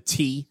of the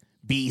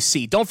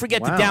TBC. Don't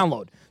forget to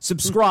download,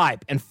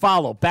 subscribe, and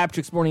follow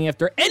Babchick's Morning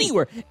After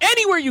anywhere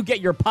you get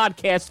your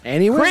podcast.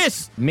 Anywhere?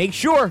 Chris, make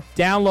sure,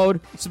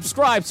 download,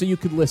 subscribe so you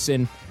could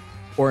listen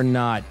or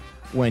not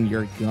when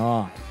you're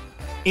gone.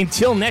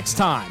 Until next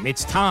time,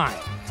 it's time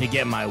to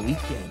get my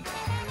weekend.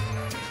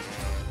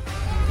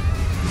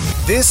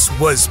 This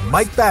was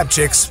Mike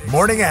Babchick's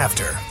Morning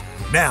After.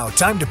 Now,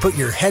 time to put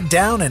your head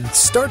down and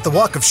start the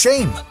walk of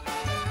shame.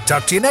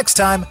 Talk to you next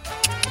time,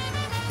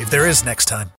 if there is next time.